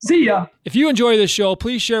 See ya. If you enjoy this show,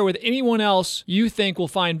 please share with anyone else you think will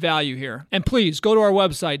find value here. And please go to our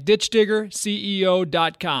website,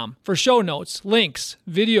 ditchdiggerceo.com, for show notes, links,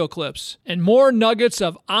 video clips, and more nuggets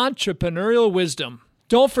of entrepreneurial wisdom.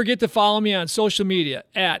 Don't forget to follow me on social media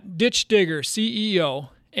at ditchdiggerceo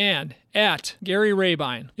and at Gary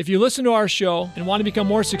Rabine. If you listen to our show and want to become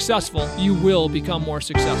more successful, you will become more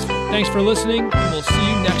successful. Thanks for listening, and we'll see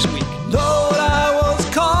you next week. Lord, I was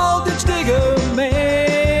called Ditch Digger Man.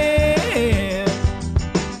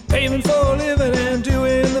 Paving for a living and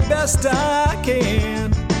doing the best I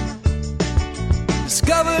can.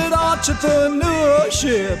 Discovered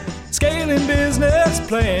entrepreneurship, scaling business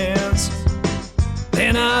plans.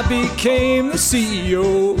 Then I became the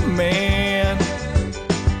CEO man.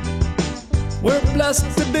 We're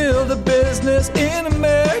blessed to build a business in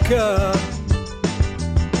America,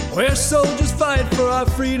 where soldiers fight for our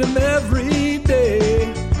freedom every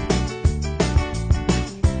day.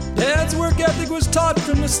 Dad's work ethic was taught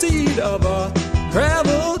from the seat of a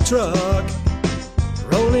gravel truck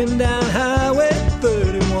rolling down Highway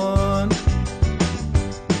 31.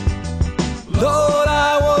 Lord,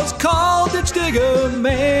 I was called Ditch Digger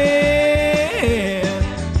Man,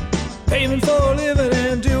 paving for a living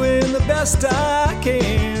and doing the best I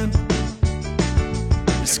can.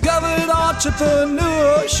 Discovered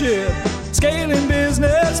entrepreneurship, scaling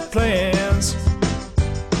business plans.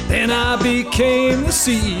 Then I became the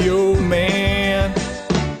CEO man.